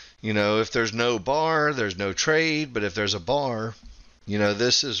 you know, if there's no bar, there's no trade, but if there's a bar, you know,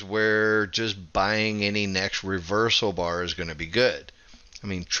 this is where just buying any next reversal bar is going to be good. I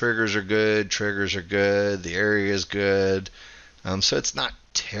mean, triggers are good, the area is good. So it's not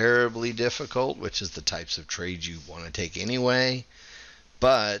terribly difficult, which is the types of trades you want to take anyway.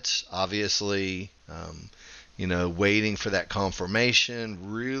 But obviously, you know, waiting for that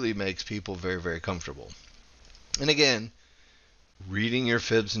confirmation really makes people very, very comfortable. And again, reading your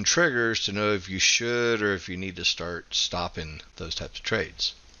fibs and triggers to know if you should or if you need to start stopping those types of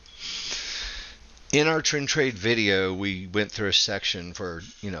trades. In our trend trade video, we went through a section for,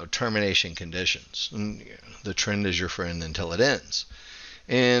 you know, termination conditions. And, you know, the trend is your friend until it ends.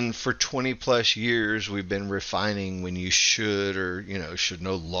 And for 20 plus years, we've been refining when you should or, you know, should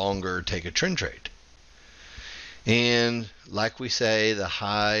no longer take a trend trade. And like we say, the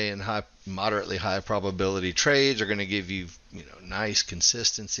high and moderately high probability trades are going to give you, you know, nice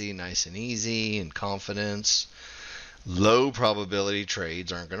consistency, nice and easy and confidence. Low probability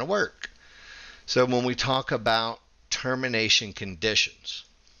trades aren't going to work. So when we talk about termination conditions,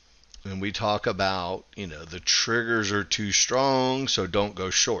 when we talk about, you know, the triggers are too strong, so don't go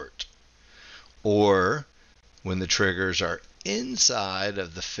short. Or when the triggers are inside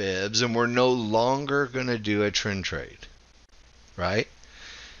of the fibs and we're no longer going to do a trend trade, right?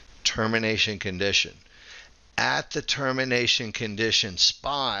 Termination condition. At the termination condition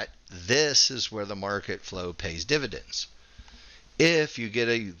spot, this is where the market flow pays dividends. If you get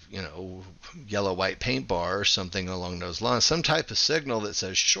a, you know, yellow-white paint bar or something along those lines, some type of signal that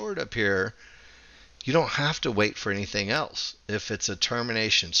says short up here, you don't have to wait for anything else. If it's a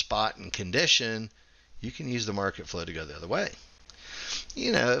termination spot and condition, you can use the market flow to go the other way.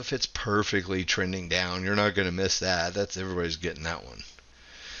 You know, if it's perfectly trending down, you're not going to miss that. That's everybody's getting that one.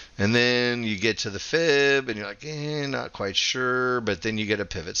 And then you get to the fib and you're like, not quite sure, but then you get a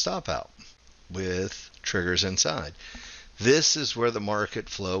pivot stop out with triggers inside. This is where the market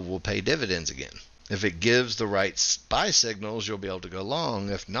flow will pay dividends again. If it gives the right buy signals, you'll be able to go long.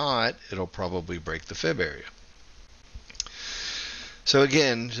 If not, it'll probably break the fib area. So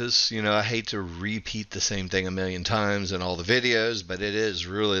again, just, you know, I hate to repeat the same thing a million times in all the videos, but it is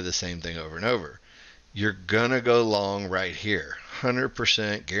really the same thing over and over. You're going to go long right here.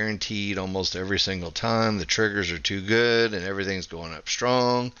 100% guaranteed almost every single time. The triggers are too good and everything's going up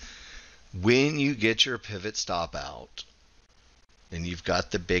strong. When you get your pivot stop out, and you've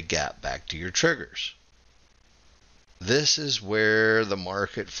got the big gap back to your triggers, this is where the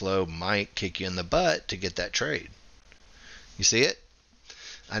market flow might kick you in the butt to get that trade. You see it?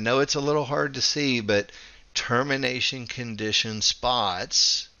 I know it's a little hard to see, but termination condition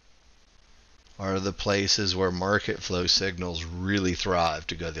spots are the places where market flow signals really thrive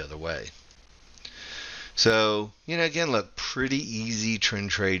to go the other way. So, you know, again, look, pretty easy trend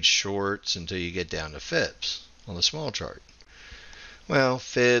trade shorts until you get down to fibs on the small chart. Well,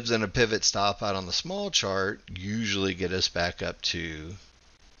 fibs and a pivot stop out on the small chart usually get us back up to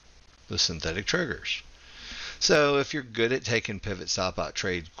the synthetic triggers. So if you're good at taking pivot stop out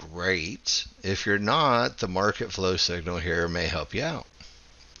trades, great. If you're not, the market flow signal here may help you out.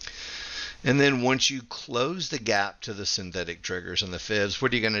 And then once you close the gap to the synthetic triggers and the fibs,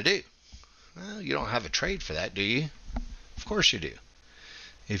 what are you going to do? Well, you don't have a trade for that, do you? Of course you do.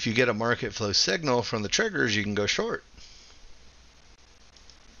 If you get a market flow signal from the triggers, you can go short.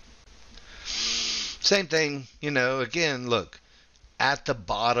 Same thing, you know, again, look, at the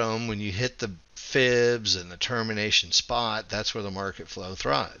bottom, when you hit the fibs and the termination spot, that's where the market flow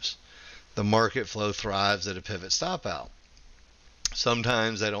thrives. The market flow thrives at a pivot stop out.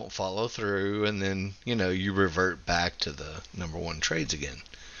 Sometimes they don't follow through, and then, you know, you revert back to the number one trades again.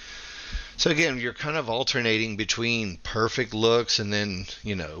 So again, you're kind of alternating between perfect looks and then,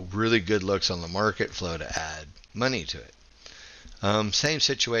 you know, really good looks on the market flow to add money to it. Same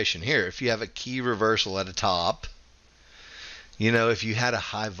situation here. If you have a key reversal at the top, you know, if you had a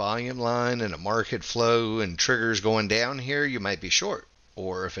high volume line and a market flow and triggers going down here, you might be short.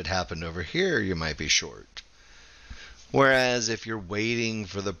 Or if it happened over here, you might be short. Whereas if you're waiting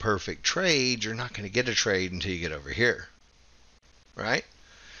for the perfect trade, you're not going to get a trade until you get over here, right?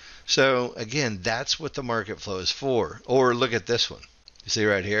 So again, that's what the market flow is for. Or look at this one. You see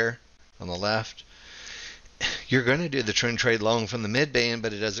right here on the left? You're going to do the trend trade long from the mid band,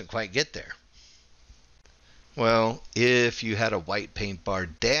 but it doesn't quite get there. Well, if you had a white paint bar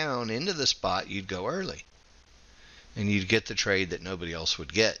down into the spot, you'd go early. And you'd get the trade that nobody else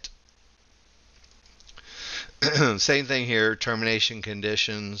would get. Same thing here, termination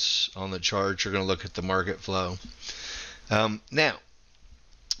conditions on the chart. You're going to look at the market flow. Now,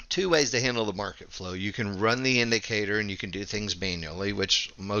 two ways to handle the market flow. You can run the indicator and you can do things manually,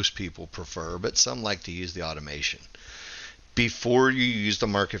 which most people prefer, but some like to use the automation. Before you use the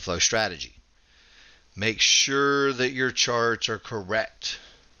market flow strategy, make sure that your charts are correct.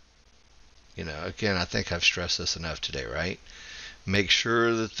 You know, again, I think I've stressed this enough today, right? Make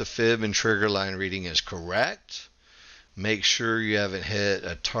sure that the fib and trigger line reading is correct. Make sure you haven't hit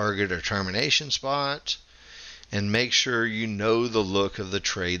a target or termination spot. And make sure you know the look of the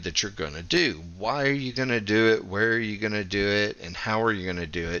trade that you're going to do. Why are you going to do it? Where are you going to do it? And how are you going to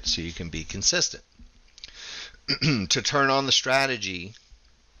do it so you can be consistent? To turn on the strategy,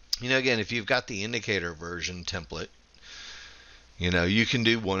 you know, again, if you've got the indicator version template, you know, you can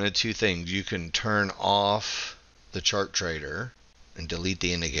do one of two things. You can turn off the chart trader and delete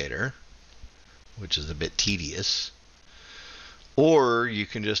the indicator, which is a bit tedious. Or you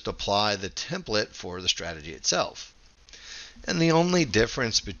can just apply the template for the strategy itself. And the only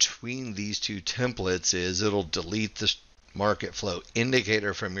difference between these two templates is it'll delete the market flow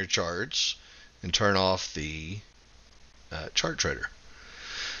indicator from your charts and turn off the chart trader.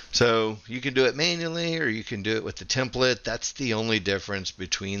 So you can do it manually or you can do it with the template. That's the only difference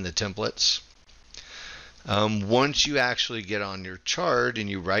between the templates. Once you actually get on your chart and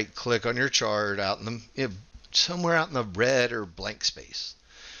you right click on your chart out in the somewhere out in the red or blank space,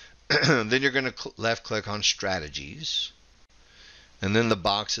 then you're going to left click on strategies, and then the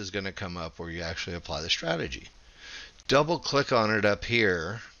box is going to come up where you actually apply the strategy. Double click on it up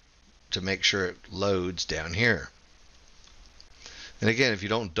here to make sure it loads down here. And again, if you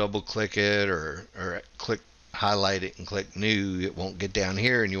don't double click it or click highlight it and click new, it won't get down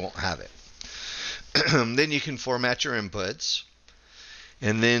here and you won't have it. Then you can format your inputs.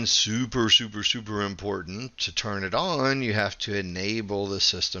 And then super important, to turn it on, you have to enable the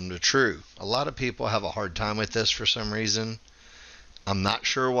system to true. A lot of people have a hard time with this for some reason. I'm not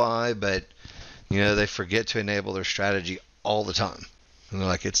sure why, but you know, they forget to enable their strategy all the time. And they're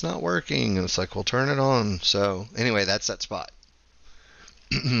like, it's not working. And it's like, well, turn it on. So anyway, that's that spot.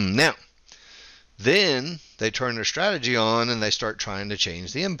 Now, then they turn their strategy on and they start trying to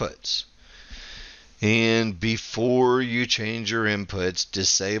change the inputs. And before you change your inputs,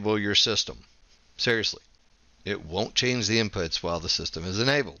 disable your system. Seriously, it won't change the inputs while the system is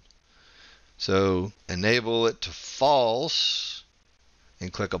enabled. So enable it to false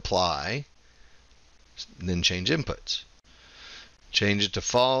and click apply, and then change inputs. Change it to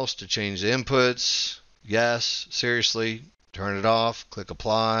false to change the inputs. Yes, seriously, turn it off, click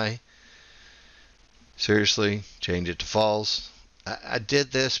apply. Seriously, change it to false. I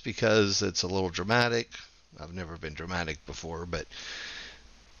did this because it's a little dramatic. I've never been dramatic before, but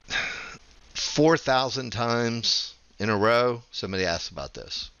 4,000 times in a row, somebody asked about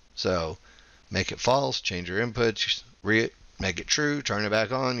this. So make it false, change your inputs, make it true, turn it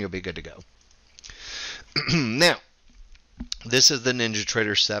back on, you'll be good to go. Now, this is the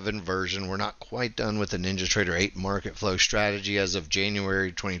NinjaTrader 7 version. We're not quite done with the NinjaTrader 8 market flow strategy as of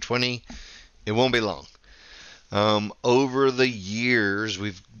January 2020. It won't be long. Over the years,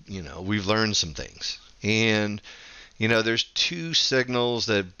 we've learned some things, and there's two signals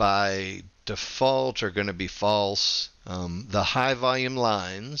that by default are going to be false: the high volume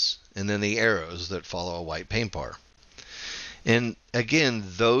lines, and then the arrows that follow a white paint bar. And again,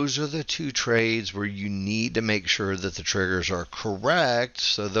 those are the two trades where you need to make sure that the triggers are correct.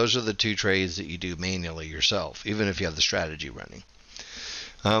 So those are the two trades that you do manually yourself, even if you have the strategy running.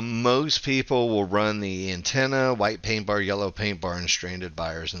 Most people will run the antenna, white paint bar, yellow paint bar, and stranded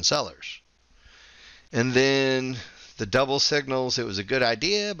buyers and sellers. And then the double signals, it was a good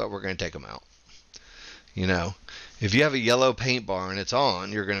idea, but we're going to take them out. If you have a yellow paint bar and it's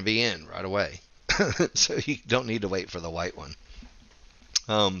on, you're going to be in right away. So you don't need to wait for the white one.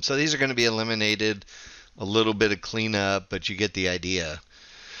 So these are going to be eliminated, a little bit of cleanup, but you get the idea.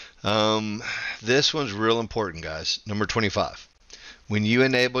 This one's real important, guys. Number 25. When you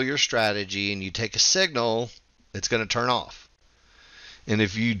enable your strategy and you take a signal, it's going to turn off. And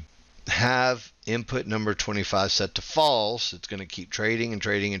if you have input number 25 set to false, it's going to keep trading and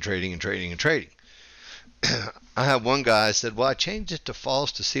trading and trading and trading and trading. I had one guy said, well, I changed it to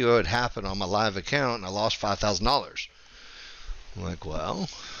false to see what would happen on my live account, and I lost $5,000. I'm like, well,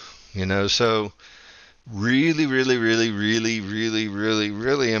 so really, really, really, really, really, really,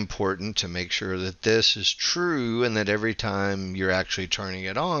 really important to make sure that this is true and that every time you're actually turning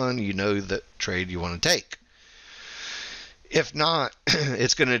it on, you know the trade you want to take. If not,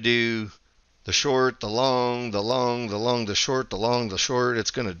 it's going to do the short, the long, the long, the long, the short, the long, the short.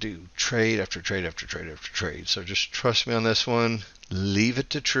 It's going to do trade after trade after trade after trade. So just trust me on this one. Leave it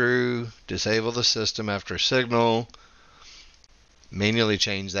to true. Disable the system after a signal. Manually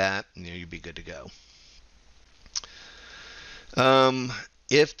change that, and you'll be good to go.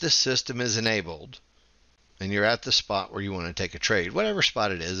 If the system is enabled and you're at the spot where you want to take a trade, whatever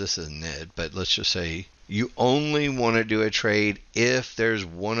spot it is, this isn't it, but let's just say you only want to do a trade if there's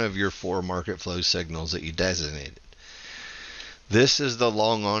one of your 4 market flow signals that you designated. This is the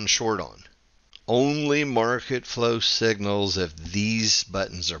long on, short on. Only market flow signals if these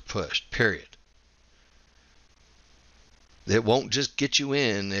buttons are pushed, period. It won't just get you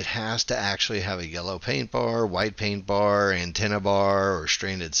in. It has to actually have a yellow paint bar, white paint bar, antenna bar, or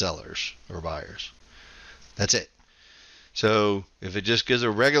stranded sellers or buyers. That's it. So if it just gives a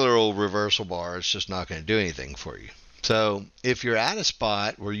regular old reversal bar, it's just not going to do anything for you. So if you're at a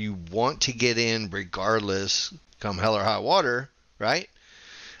spot where you want to get in regardless, come hell or high water, right?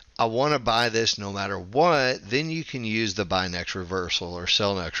 I want to buy this no matter what, then you can use the buy next reversal or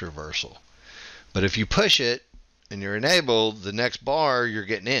sell next reversal. But if you push it and you're enabled, the next bar you're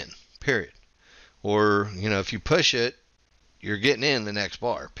getting in, period. Or, if you push it, you're getting in the next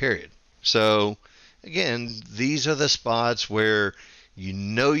bar, period. So again, these are the spots where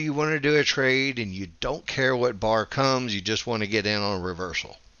you want to do a trade and you don't care what bar comes, you just want to get in on a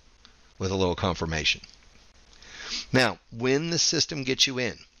reversal with a little confirmation. Now, when the system gets you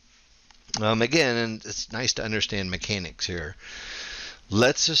in, again, and it's nice to understand mechanics here.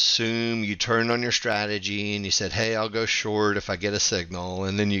 Let's assume you turned on your strategy and you said, hey, I'll go short if I get a signal,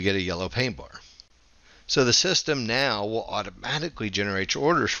 and then you get a yellow paint bar. So the system now will automatically generate your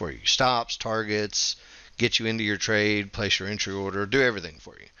orders for you. Stops, targets, get you into your trade, place your entry order, do everything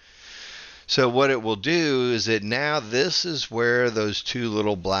for you. So what it will do is that now this is where those 2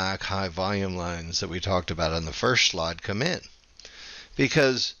 little black high volume lines that we talked about on the first slide come in.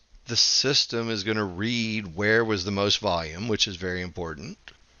 Because the system is going to read where was the most volume, which is very important.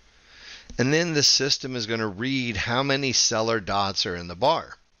 And then the system is going to read how many seller dots are in the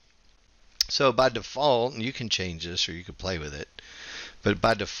bar. So by default, and you can change this or you can play with it, but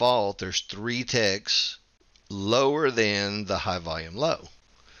by default, there's 3 ticks lower than the high volume low.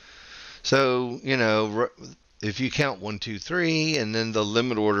 So, if you count 1, 2, 3, and then the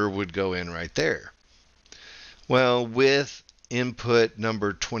limit order would go in right there. Well, with input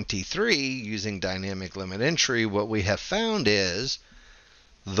number 23 using dynamic limit entry, what we have found is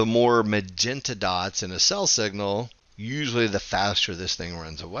the more magenta dots in a sell signal, usually the faster this thing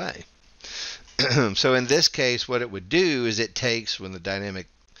runs away. So in this case, what it would do is it takes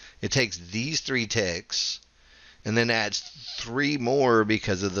these 3 ticks and then adds 3 more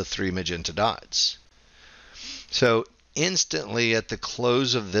because of the 3 magenta dots. So instantly at the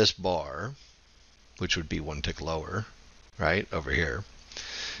close of this bar, which would be 1 tick lower, right over here,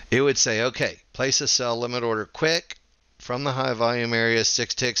 it would say, okay, place a sell limit order quick from the high volume area,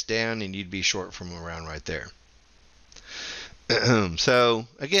 6 ticks down, and you'd be short from around right there. So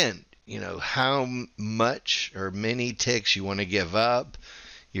again, how much or many ticks you want to give up,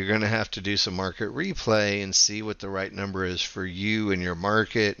 you're going to have to do some market replay and see what the right number is for you and your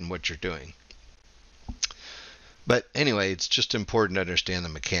market and what you're doing. But anyway, it's just important to understand the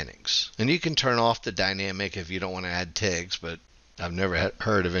mechanics. And you can turn off the dynamic if you don't want to add ticks, but I've never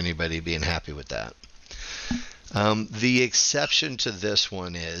heard of anybody being happy with that. The exception to this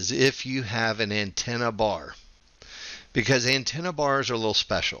one is if you have an antenna bar, because antenna bars are a little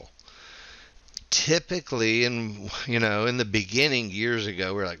special. Typically, in the beginning years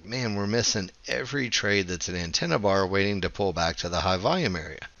ago, we're like, man, we're missing every trade that's an antenna bar waiting to pull back to the high volume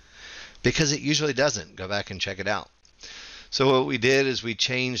area. Because it usually doesn't. Go back and check it out. So what we did is we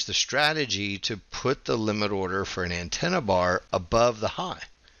changed the strategy to put the limit order for an antenna bar above the high.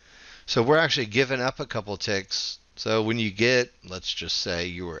 So we're actually giving up a couple ticks. So when you get, let's just say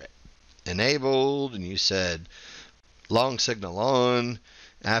you were enabled and you said long signal on,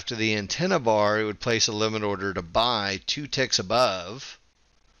 after the antenna bar, it would place a limit order to buy 2 ticks above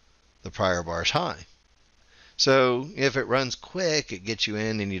the prior bar's high. So if it runs quick, it gets you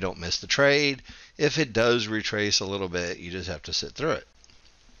in and you don't miss the trade. If it does retrace a little bit, you just have to sit through it.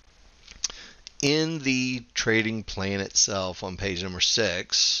 In the trading plan itself on page number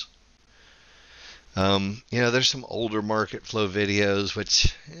 6, There's some older market flow videos,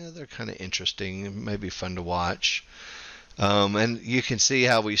 which they're kind of interesting. It may be fun to watch. And you can see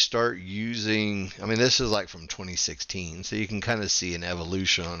how we start using, this is like from 2016, so you can kind of see an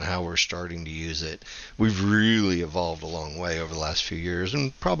evolution on how we're starting to use it. We've really evolved a long way over the last few years,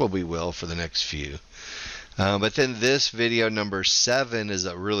 and probably will for the next few. But then this video number 7 is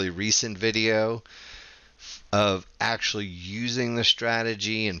a really recent video of actually using the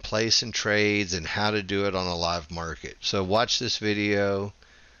strategy and placing trades and how to do it on a live market. So watch this video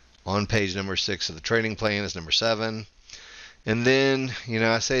on page number 6 of the trading plan. Is number 7. And then,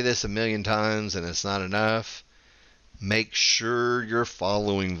 I say this a million times and it's not enough. Make sure you're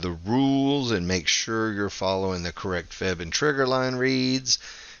following the rules and make sure you're following the correct fib and trigger line reads.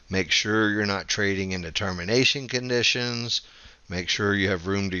 Make sure you're not trading into termination conditions. Make sure you have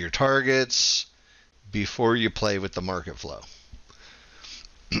room to your targets before you play with the market flow.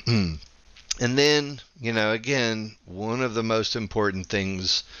 And then, again, one of the most important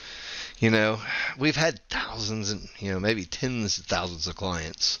things, we've had thousands and, maybe tens of thousands of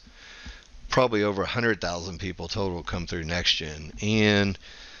clients, probably over 100,000 people total come through Nexgen. And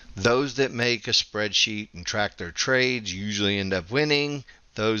those that make a spreadsheet and track their trades usually end up winning.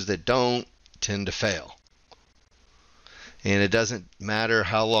 Those that don't tend to fail. And it doesn't matter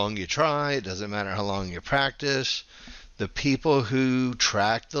how long you try. It doesn't matter how long you practice. The people who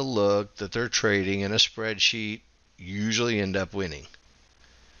track the look that they're trading in a spreadsheet usually end up winning.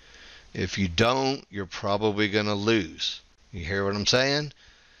 If you don't, you're probably going to lose. You hear what I'm saying?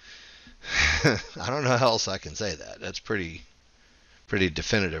 I don't know how else I can say that. That's pretty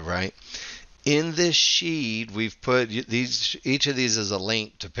definitive, right? In this sheet, we've put each of these is a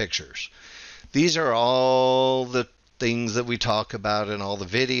link to pictures. These are all the things that we talk about in all the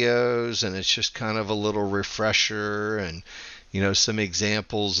videos, and it's just kind of a little refresher and, some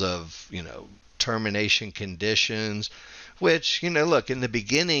examples of, termination conditions, which, look, in the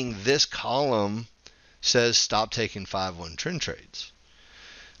beginning, this column says stop taking 5-1 trend trades.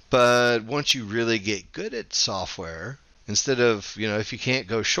 But once you really get good at software, instead of, if you can't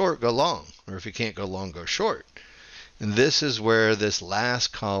go short, go long, or if you can't go long, go short. And this is where this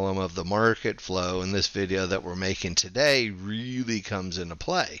last column of the market flow in this video that we're making today really comes into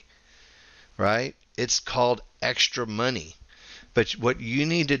play, right? It's called extra money. But what you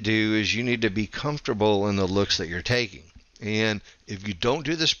need to do is you need to be comfortable in the looks that you're taking. And if you don't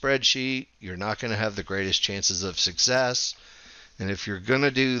do the spreadsheet, you're not going to have the greatest chances of success. And if you're going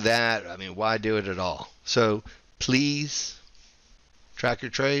to do that, why do it at all? So please track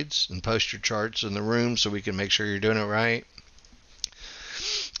your trades and post your charts in the room so we can make sure you're doing it right.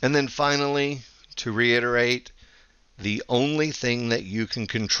 And then finally, to reiterate, the only thing that you can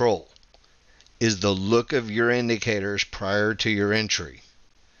control is the look of your indicators prior to your entry.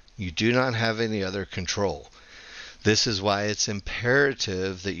 You do not have any other control. This is why it's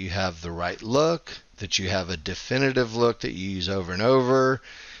imperative that you have the right look, that you have a definitive look that you use over and over.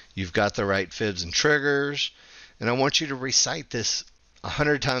 You've got the right fibs and triggers. And I want you to recite this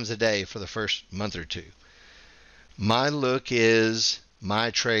 100 times a day for the first month or two. My look is, my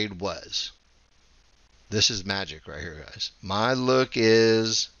trade was. This is magic right here, guys. My look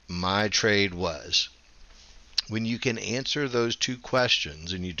is, my trade was. When you can answer those two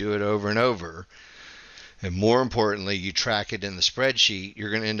questions and you do it over and over, and more importantly, you track it in the spreadsheet,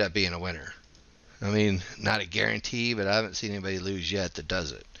 you're going to end up being a winner. Not a guarantee, but I haven't seen anybody lose yet that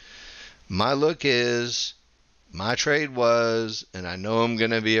does it. My look is, my trade was, and I know I'm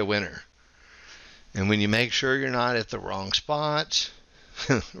going to be a winner. And when you make sure you're not at the wrong spot,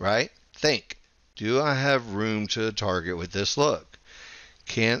 right? Think, do I have room to target with this look?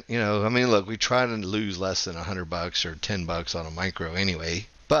 Look, we try to lose less than $100 or $10 on a micro anyway,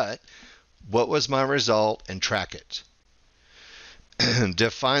 but what was my result, and track it.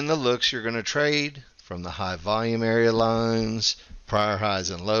 Define the looks you're going to trade from the high volume area lines, prior highs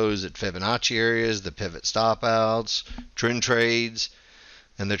and lows at Fibonacci areas, the pivot stop outs, trend trades,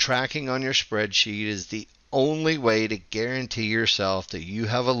 and the tracking on your spreadsheet is the only way to guarantee yourself that you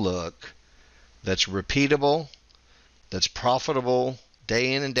have a look that's repeatable, that's profitable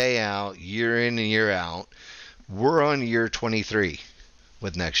day in and day out, year in and year out. We're on year 23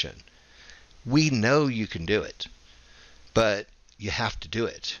 with Nexgen. We know you can do it, but you have to do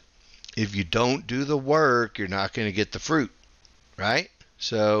it. If you don't do the work, you're not going to get the fruit, right?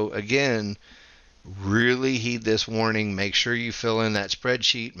 So again, really heed this warning. Make sure you fill in that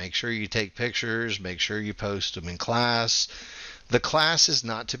spreadsheet. Make sure you take pictures. Make sure you post them in class. The class is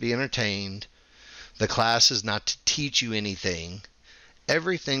not to be entertained. The class is not to teach you anything.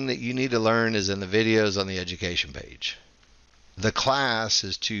 Everything that you need to learn is in the videos on the education page. The class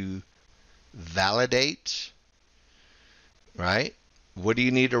is to validate, right? What do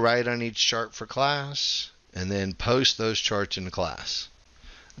you need to write on each chart for class? And then post those charts in class.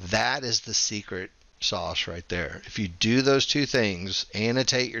 That is the secret sauce right there. If you do those two things,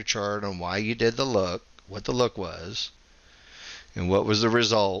 annotate your chart on why you did the look, what the look was, and what was the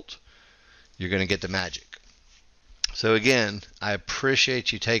result, you're going to get the magic. So again, I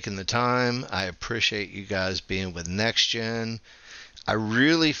appreciate you taking the time. I appreciate you guys being with Nexgen. I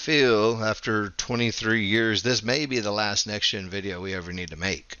really feel after 23 years, this may be the last Nexgen video we ever need to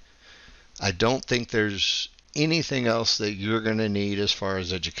make. I don't think there's anything else that you're going to need as far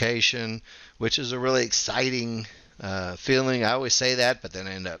as education, which is a really exciting feeling. I always say that, but then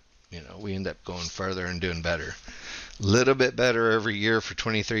we end up going further and doing better. A little bit better every year for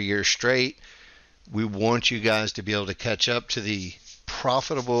 23 years straight. We want you guys to be able to catch up to the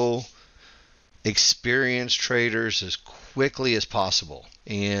profitable, experienced traders as quickly as possible.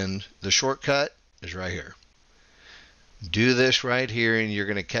 And the shortcut is right here. Do this right here and you're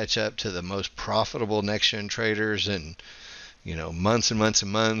going to catch up to the most profitable Nexgen traders in months and months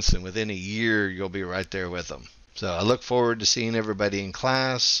and months, and within a year you'll be right there with them. So I look forward to seeing everybody in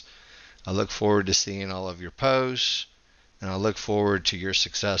class. I look forward to seeing all of your posts, and I look forward to your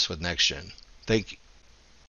success with Nexgen. Thank you.